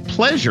guilty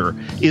pleasure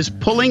is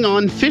pulling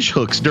on fish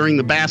hooks during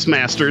the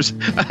Bassmasters.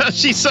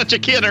 She's such a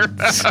kidder.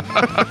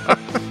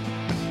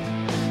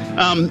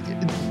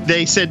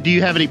 They said, do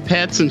you have any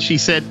pets? And she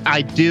said,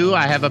 I do.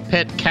 I have a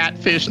pet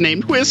catfish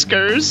named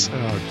Whiskers.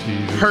 Oh,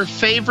 Jesus. Her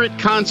favorite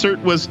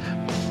concert was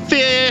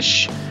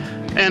Fish,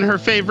 and her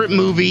favorite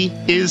movie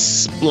is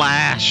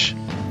Splash.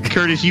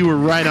 Curtis, you were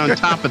right on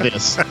top of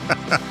this.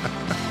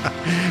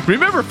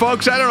 Remember,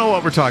 folks, I don't know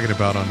what we're talking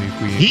about on these.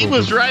 He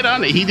was right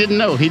on it. He didn't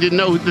know.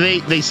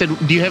 They said,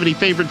 do you have any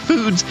favorite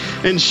foods?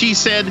 And she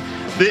said,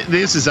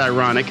 this is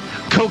ironic,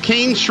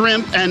 cocaine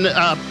shrimp and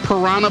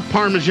piranha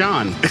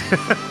parmesan.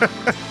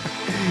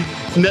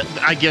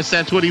 I guess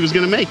that's what he was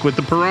going to make with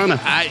the piranha.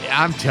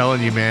 I'm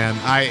telling you, man,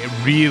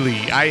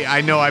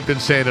 I know I've been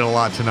saying it a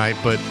lot tonight,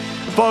 but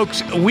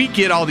folks, we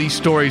get all these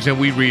stories and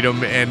we read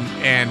them,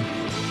 and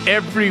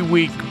every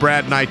week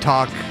Brad and I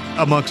talk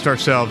amongst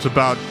ourselves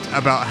about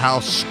how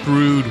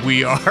screwed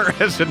we are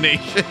as a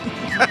nation.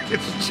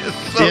 It's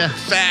just so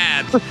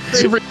sad. Her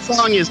favorite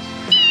song is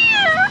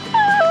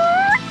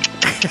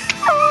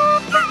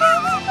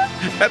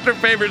that's her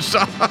favorite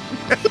song.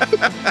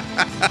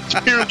 It's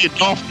apparently a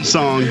dolphin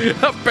song.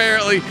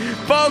 Apparently.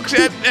 Folks,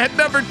 at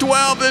number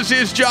 12, this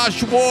is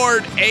Josh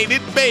Ward, Ain't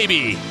It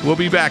Baby. We'll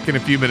be back in a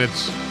few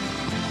minutes.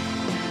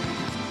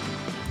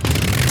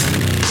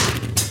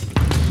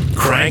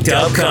 Cranked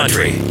Up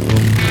Country.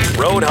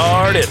 Rode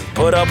hard and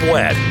put up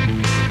wet.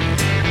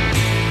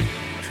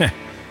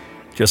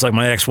 Just like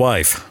my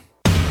ex-wife.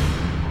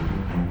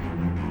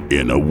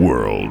 In a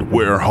world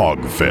where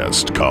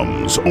Hogfest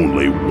comes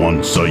only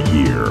once a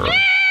year.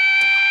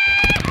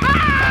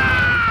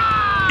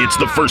 It's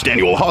the first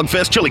annual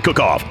Hogfest Chili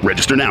Cook-Off.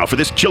 Register now for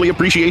this Chili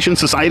Appreciation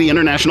Society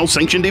International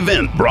sanctioned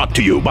event brought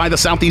to you by the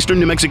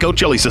Southeastern New Mexico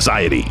Chili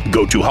Society.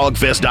 Go to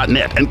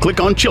hogfest.net and click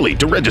on Chili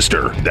to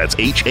register. That's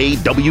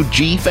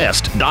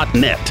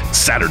HAWGfest.net.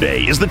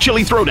 Saturday is the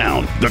Chili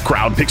Throwdown. The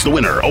crowd picks the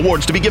winner,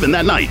 awards to be given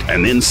that night.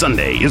 And then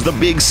Sunday is the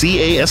big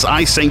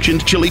CASI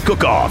sanctioned Chili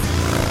Cook-Off.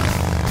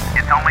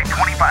 It's only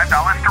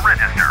 $25 to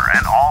register,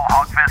 and all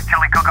Hogfest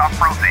Chili Cook-Off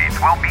proceeds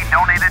will be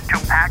donated to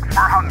Packs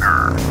for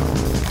Hunger.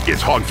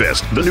 It's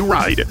Hogfest, the new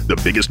ride, the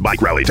biggest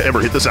bike rally to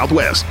ever hit the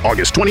Southwest,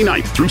 August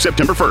 29th through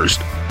September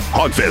 1st.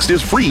 Hogfest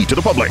is free to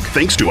the public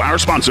thanks to our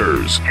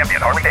sponsors.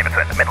 Champion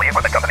Harley-Davidson, Midley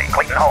Equipment Company,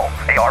 Clayton Homes,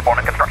 AR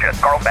Foreman Construction,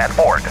 Carlsbad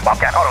Ford,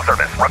 Bobcat Auto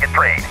Service, Rugged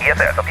Trade,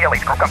 ESS of the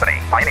Elite Group Company,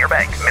 Pioneer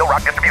Bank, Mill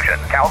Rock Distribution,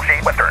 Cal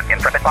Shade Western,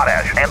 Intrepid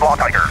Potash, and Law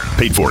Tiger.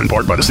 Paid for in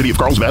part by the City of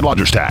Carlsbad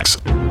Lodgers Tax.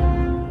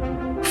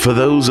 For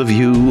those of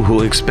you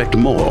who expect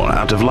more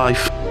out of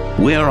life,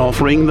 we're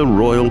offering the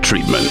Royal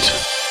Treatment.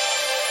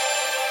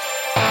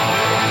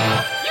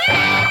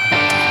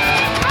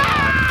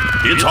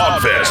 It's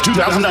Hogfest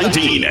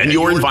 2019, and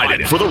you're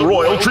invited for the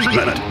Royal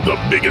Treatment, the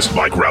biggest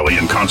bike rally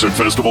and concert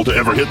festival to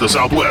ever hit the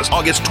Southwest,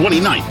 August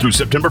 29th through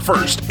September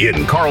 1st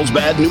in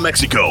Carlsbad, New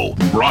Mexico.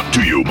 Brought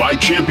to you by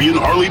Champion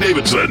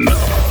Harley-Davidson.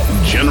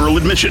 General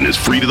admission is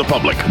free to the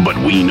public, but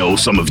we know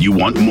some of you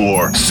want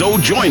more. So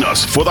join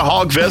us for the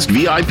Hogfest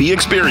VIP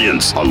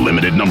experience. A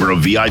limited number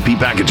of VIP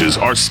packages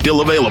are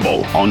still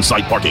available.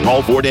 On-site parking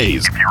all 4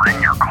 days. If you're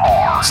in your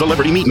car.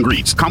 Celebrity meet and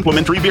greets.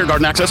 Complimentary beer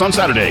garden access on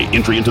Saturday.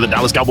 Entry into the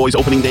Dallas Cowboys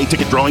opening day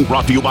ticket drawing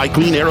brought to you by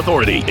Clean Air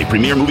Authority. A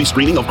premiere movie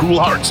screening of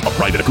Cruel Hearts. A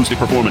private acoustic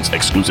performance.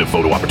 Exclusive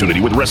photo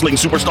opportunity with wrestling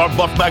superstar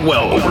Buff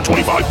Bagwell. Over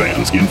 25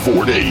 bands in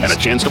 4 days. And a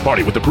chance to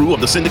party with the crew of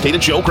the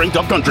syndicated show Cranked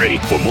Up Country.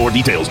 For more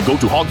details, go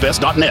to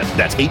hogfest.net.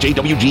 That's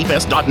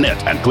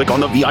HAWGfest.net and click on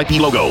the VIP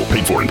logo.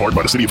 Paid for in part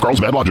by the City of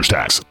Carlsbad Lodgers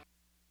Tax.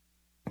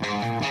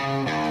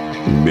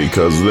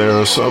 Because there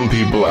are some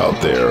people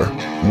out there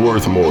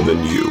worth more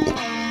than you.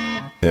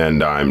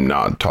 And I'm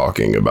not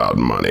talking about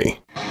money.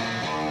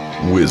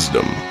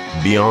 Wisdom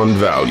beyond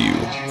value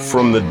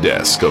from the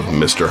desk of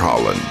Mr.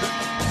 Holland.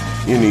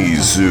 Any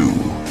zoo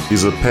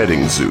is a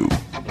petting zoo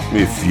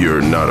if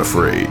you're not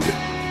afraid.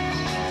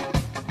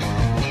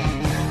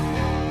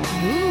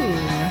 Ooh,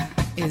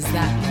 is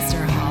that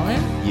Mr.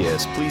 Holland?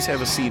 Yes, please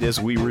have a seat as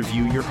we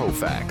review your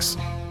HOFAX.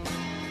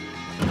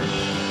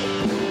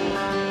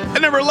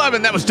 At number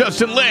 11, that was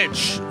Dustin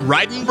Lynch,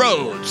 Riding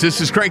Roads.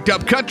 This is Cranked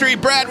Up Country.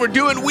 Brad, we're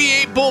doing We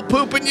Ain't Bull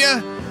Pooping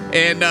Ya.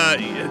 And,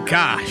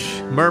 gosh,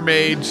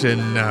 mermaids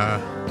and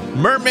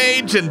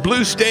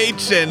blue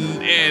states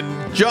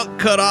and junk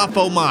cut off.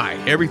 Oh, my.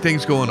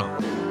 Everything's going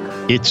on.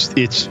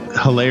 It's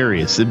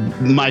hilarious.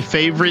 My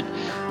favorite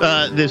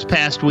this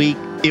past week,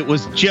 it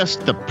was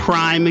just the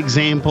prime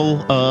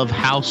example of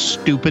how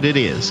stupid it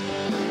is.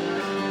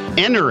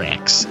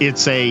 Enerex,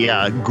 it's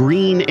a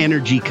green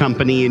energy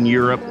company in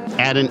Europe,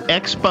 at an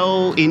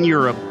expo in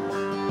Europe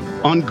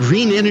on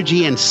green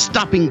energy and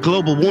stopping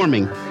global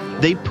warming.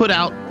 They put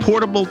out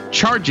portable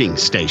charging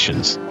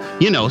stations,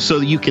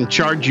 so you can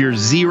charge your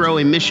zero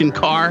emission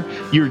car,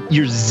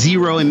 your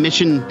zero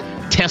emission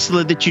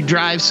Tesla that you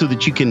drive, so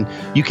that you can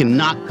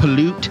not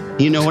pollute.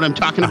 You know what I'm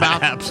talking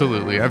about?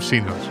 Absolutely. I've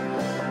seen those.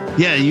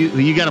 Yeah,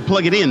 you got to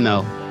plug it in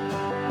though.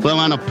 Well,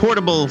 on a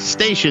portable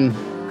station,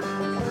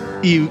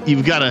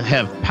 you've got to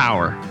have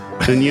power.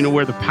 And you know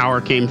where the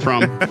power came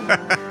from?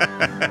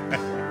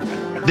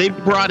 They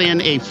brought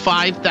in a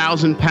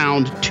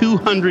 5,000-pound,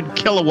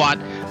 200-kilowatt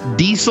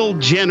diesel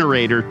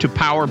generator to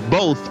power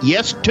both,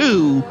 yes,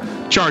 2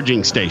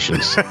 charging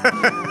stations.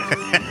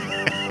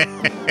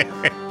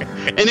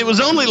 And it was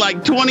only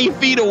like 20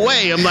 feet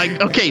away. I'm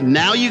like, okay,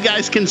 now you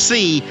guys can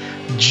see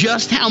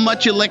just how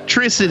much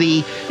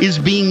electricity is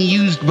being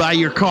used by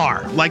your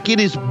car. Like, it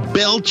is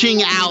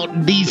belching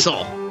out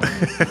diesel.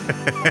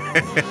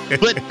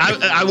 But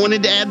I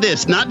wanted to add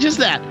this. Not just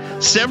that.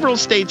 Several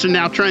states are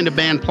now trying to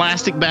ban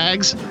plastic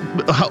bags.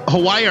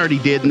 Hawaii already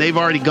did, and they've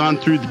already gone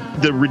through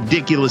the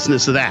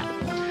ridiculousness of that.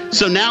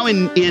 So now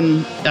in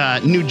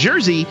New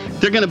Jersey,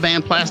 they're going to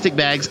ban plastic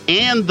bags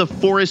and the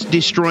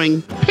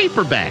forest-destroying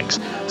paper bags.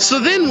 So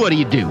then what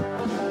do?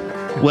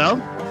 Well,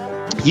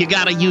 you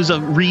got to use a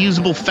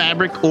reusable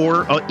fabric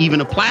or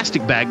even a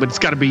plastic bag, but it's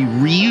got to be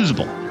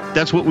reusable.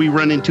 That's what we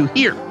run into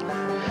here.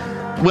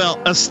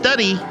 Well, a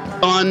study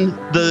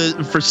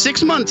for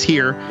 6 months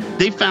here,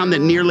 they found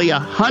that nearly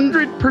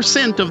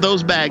 100% of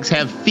those bags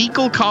have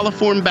fecal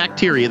coliform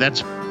bacteria.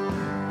 That's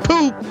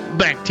poop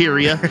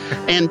bacteria,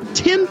 and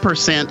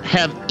 10%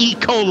 have E.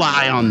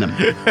 coli on them.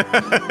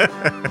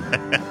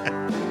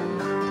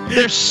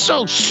 They're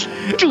so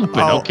stupid.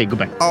 Okay, go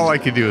back. All I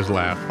can do is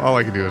laugh.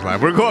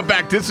 We're going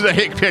back. This is a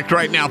hick pick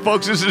right now,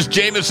 folks. This is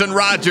Jameson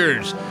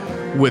Rogers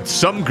with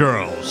Some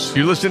Girls.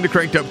 You're listening to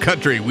Cranked Up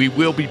Country. We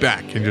will be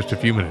back in just a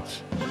few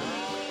minutes.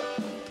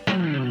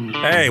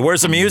 Hey,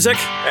 where's the music?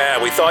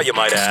 We thought you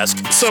might ask.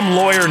 Some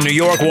lawyer in New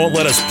York won't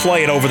let us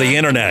play it over the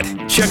internet.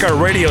 Check our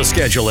radio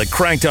schedule at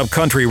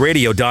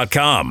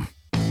crankedupcountryradio.com.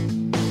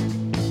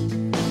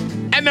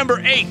 At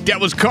number 8, that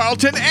was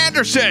Carlton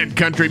Anderson.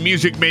 Country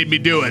music made me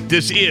do it.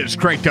 This is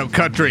Cranked Up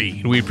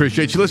Country. We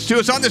appreciate you listening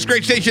to us on this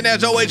great station.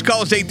 As always,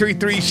 call us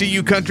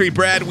 833-CU Country.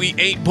 Brad, we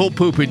ain't bull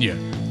pooping you.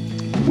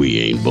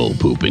 We ain't bull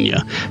pooping you.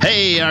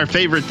 Hey, our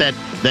favorite, that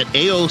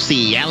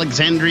AOC,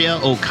 Alexandria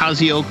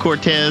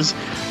Ocasio-Cortez,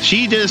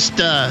 she gets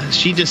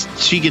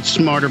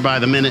smarter by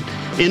the minute.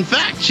 In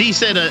fact, she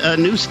said a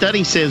new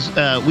study says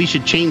we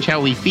should change how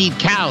we feed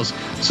cows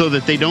so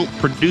that they don't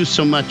produce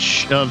so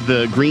much of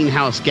the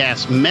greenhouse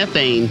gas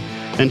methane.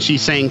 And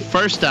she's saying,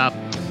 first up,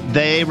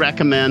 they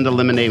recommend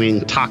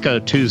eliminating Taco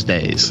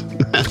Tuesdays.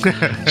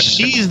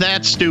 She's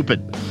that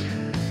stupid.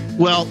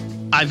 Well,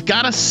 I've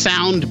got a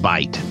sound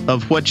bite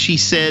of what she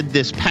said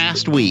this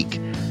past week.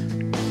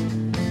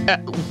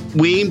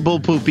 We ain't bull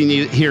pooping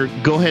you. Here,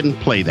 go ahead and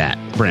play that,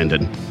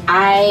 Brandon.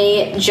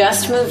 I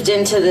just moved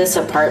into this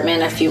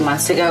apartment a few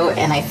months ago,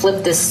 and I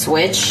flipped this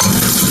switch.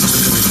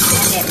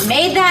 And it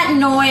made that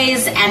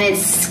noise, and it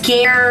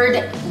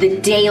scared the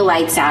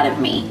daylights out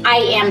of me. I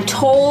am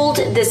told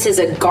this is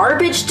a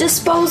garbage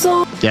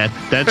disposal.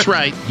 That's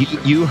right.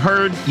 You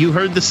heard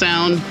the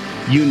sound.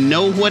 You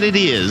know what it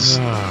is.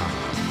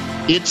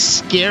 It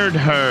scared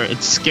her.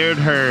 It scared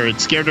her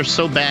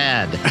so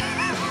bad.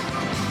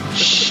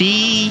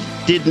 She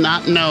did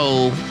not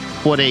know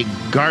what a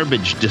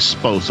garbage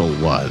disposal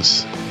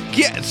was.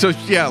 Yeah, so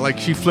like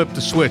she flipped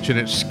the switch and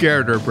it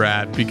scared her,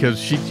 Brad, because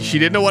she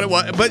didn't know what it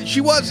was. But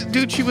she was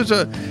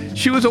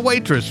a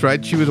waitress,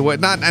 right? She was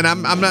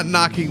I'm not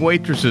knocking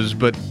waitresses,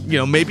 but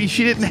maybe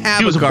she didn't have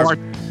She was a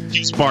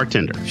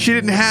bartender. She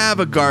didn't have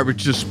a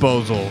garbage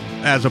disposal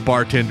as a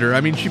bartender. I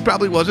mean, she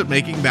probably wasn't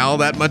making all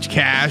that much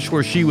cash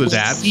where she was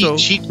at. So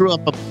she grew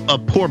up a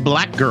poor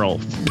black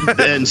girl,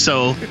 and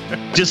so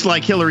just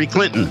like Hillary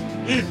Clinton,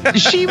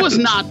 she was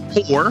not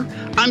poor.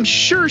 I'm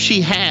sure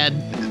she had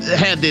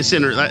this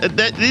in her.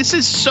 This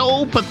is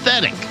so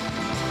pathetic.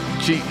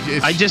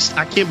 I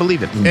can't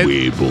believe it.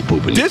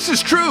 This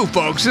is true,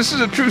 folks. This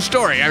is a true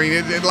story. I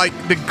mean, like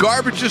the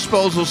garbage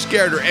disposal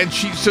scared her, and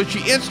she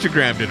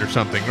Instagrammed it or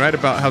something, right,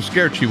 about how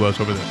scared she was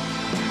over there.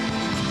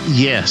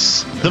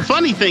 Yes. The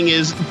funny thing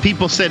is,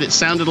 people said it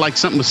sounded like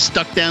something was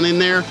stuck down in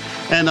there,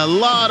 and a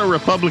lot of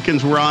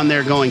Republicans were on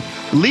there going,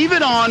 "Leave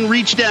it on,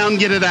 reach down,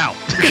 get it out."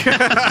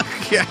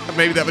 Yeah,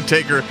 maybe that would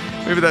take her.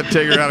 Maybe that'd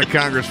take her out of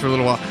Congress for a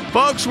little while.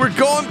 Folks, we're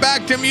going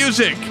back to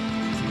music.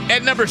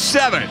 At number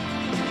 7.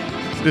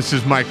 This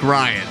is Mike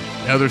Ryan,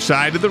 the other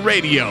side of the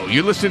radio.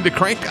 You're listening to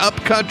Crank Up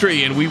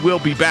Country, and we will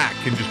be back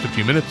in just a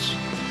few minutes.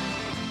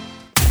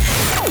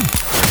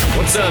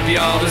 What's up,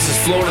 y'all? This is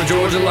Florida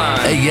Georgia Line.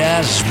 Hey,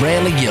 guys, it's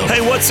Randy Gilbert.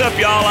 Hey, what's up,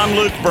 y'all? I'm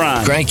Luke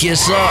Bryan. Crank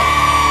us up.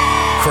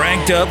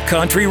 Cranked Up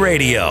Country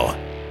Radio.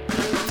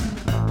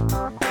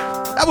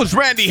 That was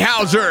Randy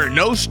Houser,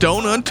 No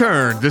Stone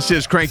Unturned. This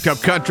is Cranked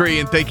Up Country,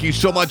 and thank you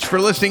so much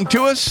for listening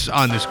to us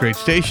on this great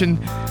station.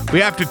 We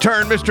have to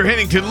turn Mr.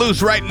 Hennington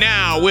loose right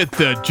now with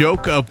the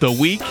joke of the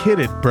week. Hit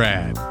it,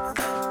 Brad.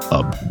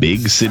 A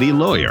big city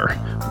lawyer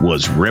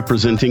was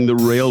representing the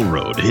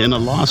railroad in a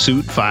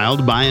lawsuit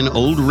filed by an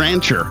old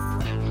rancher.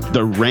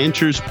 The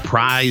rancher's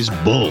prize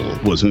bull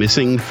was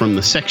missing from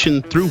the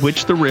section through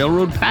which the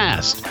railroad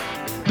passed.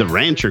 The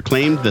rancher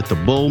claimed that the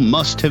bull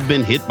must have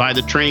been hit by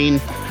the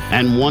train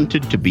and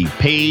wanted to be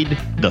paid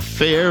the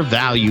fair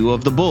value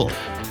of the bull.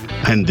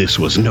 And this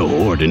was no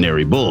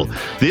ordinary bull.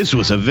 This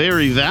was a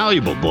very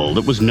valuable bull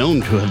that was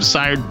known to have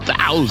sired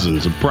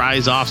thousands of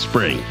prize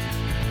offspring.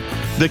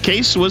 The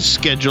case was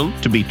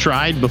scheduled to be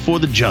tried before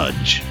the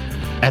judge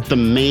at the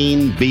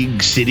main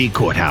big city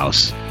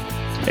courthouse.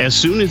 As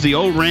soon as the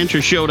old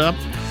rancher showed up,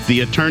 the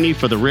attorney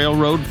for the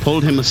railroad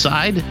pulled him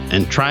aside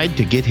and tried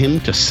to get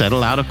him to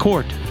settle out of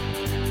court.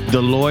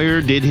 The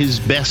lawyer did his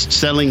best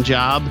selling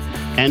job,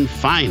 and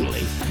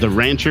finally, the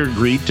rancher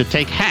agreed to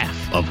take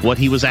half of what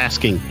he was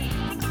asking.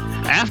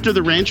 After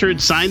the rancher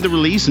had signed the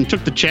release and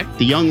took the check,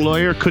 the young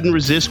lawyer couldn't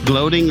resist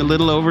gloating a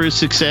little over his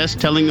success,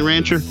 telling the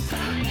rancher,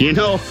 "You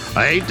know,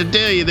 I hate to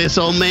tell you this,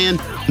 old man,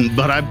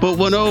 but I put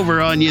one over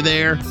on you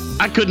there.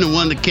 I couldn't have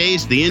won the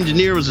case. The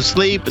engineer was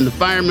asleep and the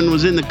fireman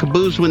was in the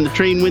caboose when the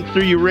train went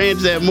through your ranch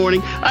that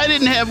morning. I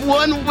didn't have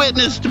one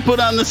witness to put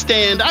on the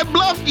stand. I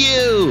bluffed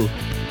you."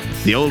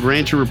 The old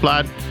rancher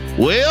replied,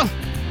 "Well,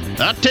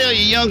 I'll tell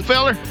you, young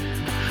feller,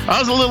 I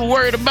was a little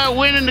worried about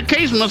winning the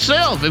case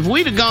myself. If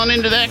we'd have gone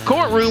into that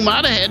courtroom,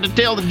 I'd have had to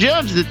tell the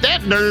judge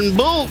that darn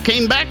bull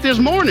came back this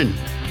morning."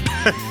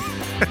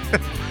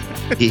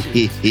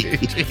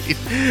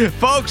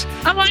 Folks,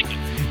 I like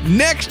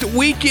next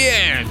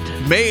weekend,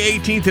 May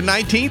 18th and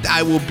 19th,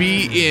 I will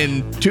be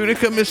in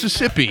Tunica,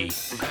 Mississippi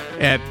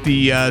at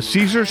the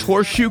Caesars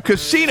Horseshoe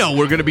Casino.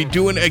 We're going to be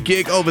doing a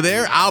gig over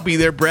there. I'll be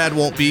there. Brad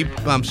won't be.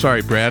 I'm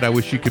sorry, Brad. I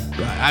wish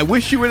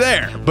you were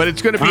there, but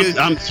it's going to be...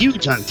 I'm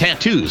huge on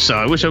tattoos, so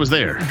I wish I was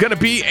there. Going to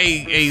be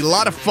a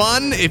lot of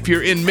fun. If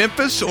you're in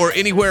Memphis or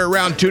anywhere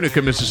around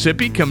Tunica,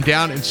 Mississippi, come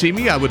down and see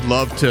me. I would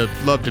love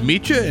to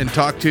meet you and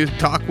talk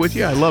with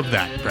you. I love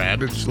that,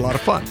 Brad. It's a lot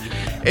of fun.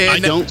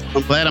 And I'm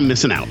glad I'm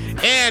missing out.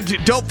 And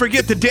don't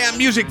forget the Damn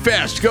Music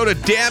Fest. Go to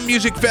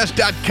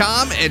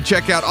damnmusicfest.com and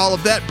check out all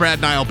of that. Brad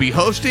and I will be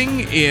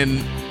hosting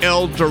in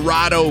El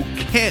Dorado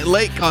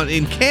Lake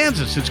in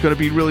Kansas. It's going to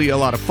be really a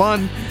lot of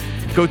fun.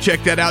 Go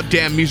check that out,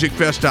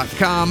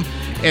 damnmusicfest.com.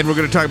 And we're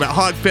going to talk about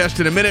Hogfest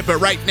in a minute. But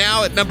right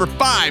now at number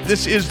 5,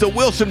 this is the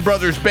Wilson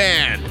Brothers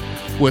Band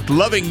with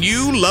Loving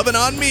You, Loving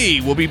on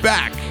Me. We'll be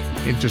back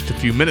in just a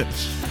few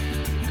minutes.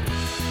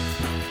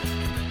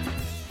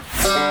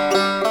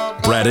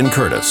 Brad and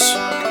Curtis.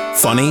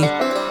 Funny,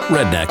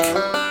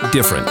 redneck,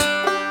 different.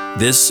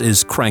 This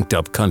is Cranked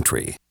Up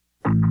Country.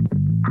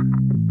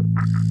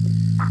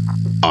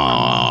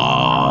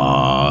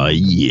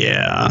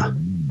 Yeah.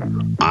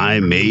 I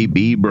may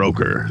be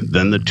broker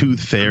than the tooth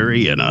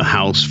fairy in a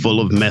house full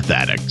of meth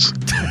addicts,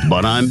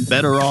 but I'm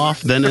better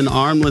off than an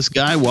armless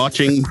guy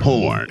watching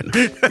porn.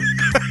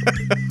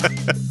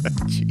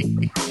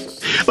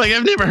 Like,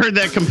 I've never heard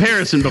that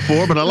comparison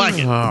before, but I like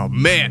it. Oh,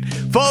 man.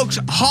 Folks,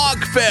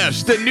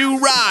 Hogfest, the new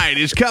ride,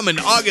 is coming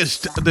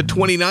August the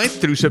 29th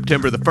through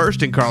September the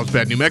 1st in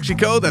Carlsbad, New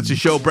Mexico. That's a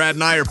show Brad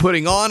and I are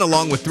putting on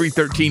along with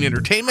 313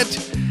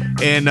 Entertainment.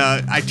 And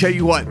I tell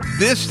you what,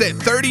 that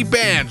 30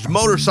 bands,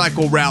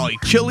 motorcycle rally,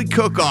 chili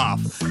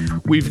cook-off.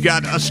 We've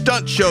got a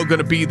stunt show going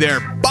to be there.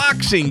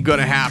 Boxing going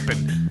to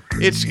happen.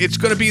 It's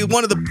going to be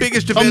one of the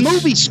biggest events. A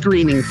movie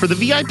screening for the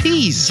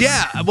VIPs.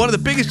 Yeah, one of the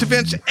biggest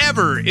events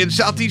ever in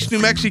Southeast New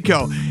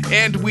Mexico.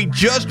 And we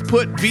just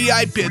put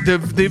VIP.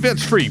 The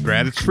event's free,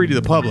 Brad. It's free to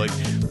the public.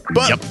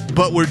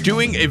 But we're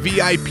doing a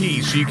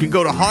VIP, so you can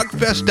go to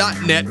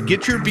hogfest.net,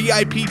 get your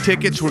VIP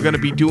tickets. We're going to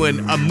be doing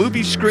a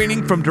movie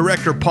screening from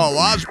director Paul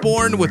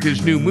Osborne with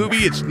his new movie.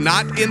 It's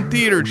not in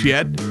theaters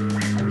yet.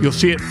 You'll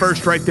see it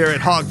first right there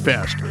at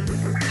Hogfest.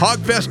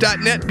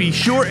 Hogfest.net, be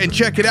sure and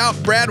check it out.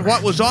 Brad,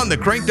 what was on the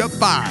Cranked Up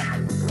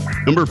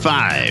 5? Number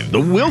 5, the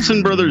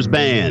Wilson Brothers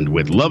Band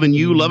with Lovin'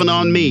 You, Lovin'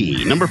 on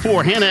Me. Number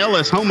 4, Hannah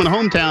Ellis, Home and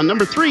Hometown.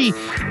 Number 3,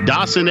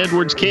 Dawson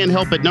Edwards, Can't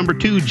Help It. Number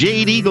 2,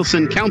 Jade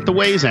Eagleson, Count the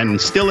Ways.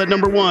 And still at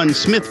number 1,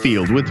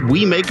 Smithfield with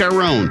We Make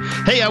Our Own.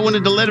 Hey, I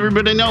wanted to let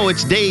everybody know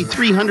it's day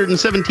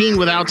 317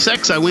 without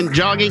sex. I went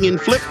jogging in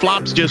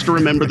flip-flops just to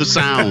remember the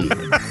sound.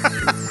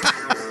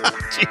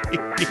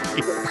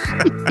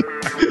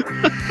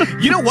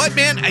 You know what,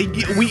 man?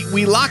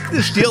 We locked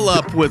this deal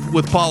up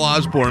with Paul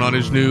Osborne on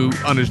his new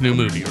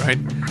movie, right?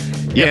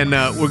 Yep. And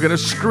we're going to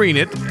screen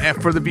it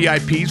for the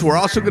VIPs. We're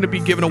also going to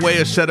be giving away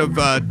a set of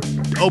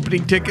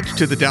opening tickets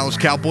to the Dallas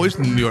Cowboys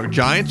and the New York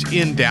Giants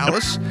in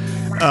Dallas.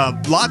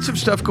 Lots of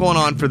stuff going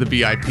on for the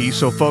VIPs,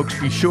 so folks,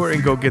 be sure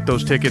and go get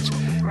those tickets.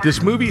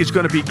 This movie is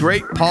going to be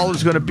great. Paul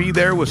is going to be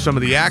there with some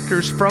of the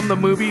actors from the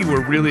movie.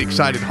 We're really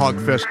excited.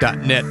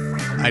 Hogfest.net.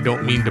 I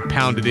don't mean to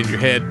pound it in your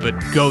head, but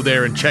go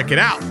there and check it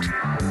out.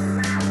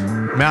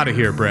 I'm out of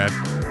here, Brad.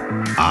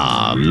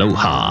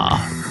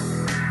 Aloha.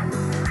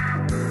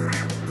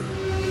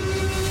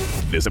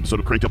 This episode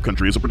of Cranked Up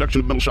Country is a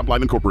production of Metal Shop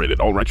Live Incorporated.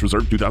 All rights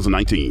reserved.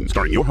 2019.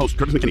 Starring your host,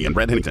 Curtis McKinney and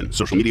Brad Hennington.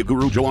 Social media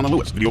guru, Joanna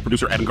Lewis. Video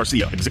producer, Adam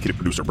Garcia. Executive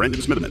producer,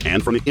 Brandon Smitherman.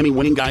 And from the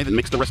Emmy-winning guy that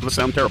makes the rest of us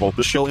sound terrible,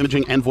 the show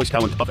imaging and voice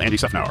talent of Andy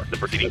Sefnauer. The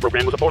preceding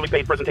program was a poorly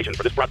paid presentation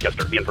for this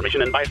broadcaster. The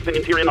information and biased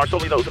opinions herein are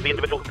solely those of the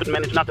individual who couldn't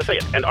manage not to say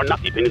it, and are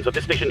not the opinions of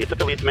this station, its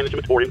affiliates,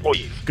 management, or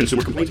employees.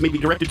 Consumer complaints may be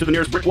directed to the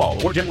nearest brick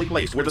wall or gently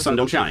placed where the sun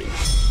don't shine.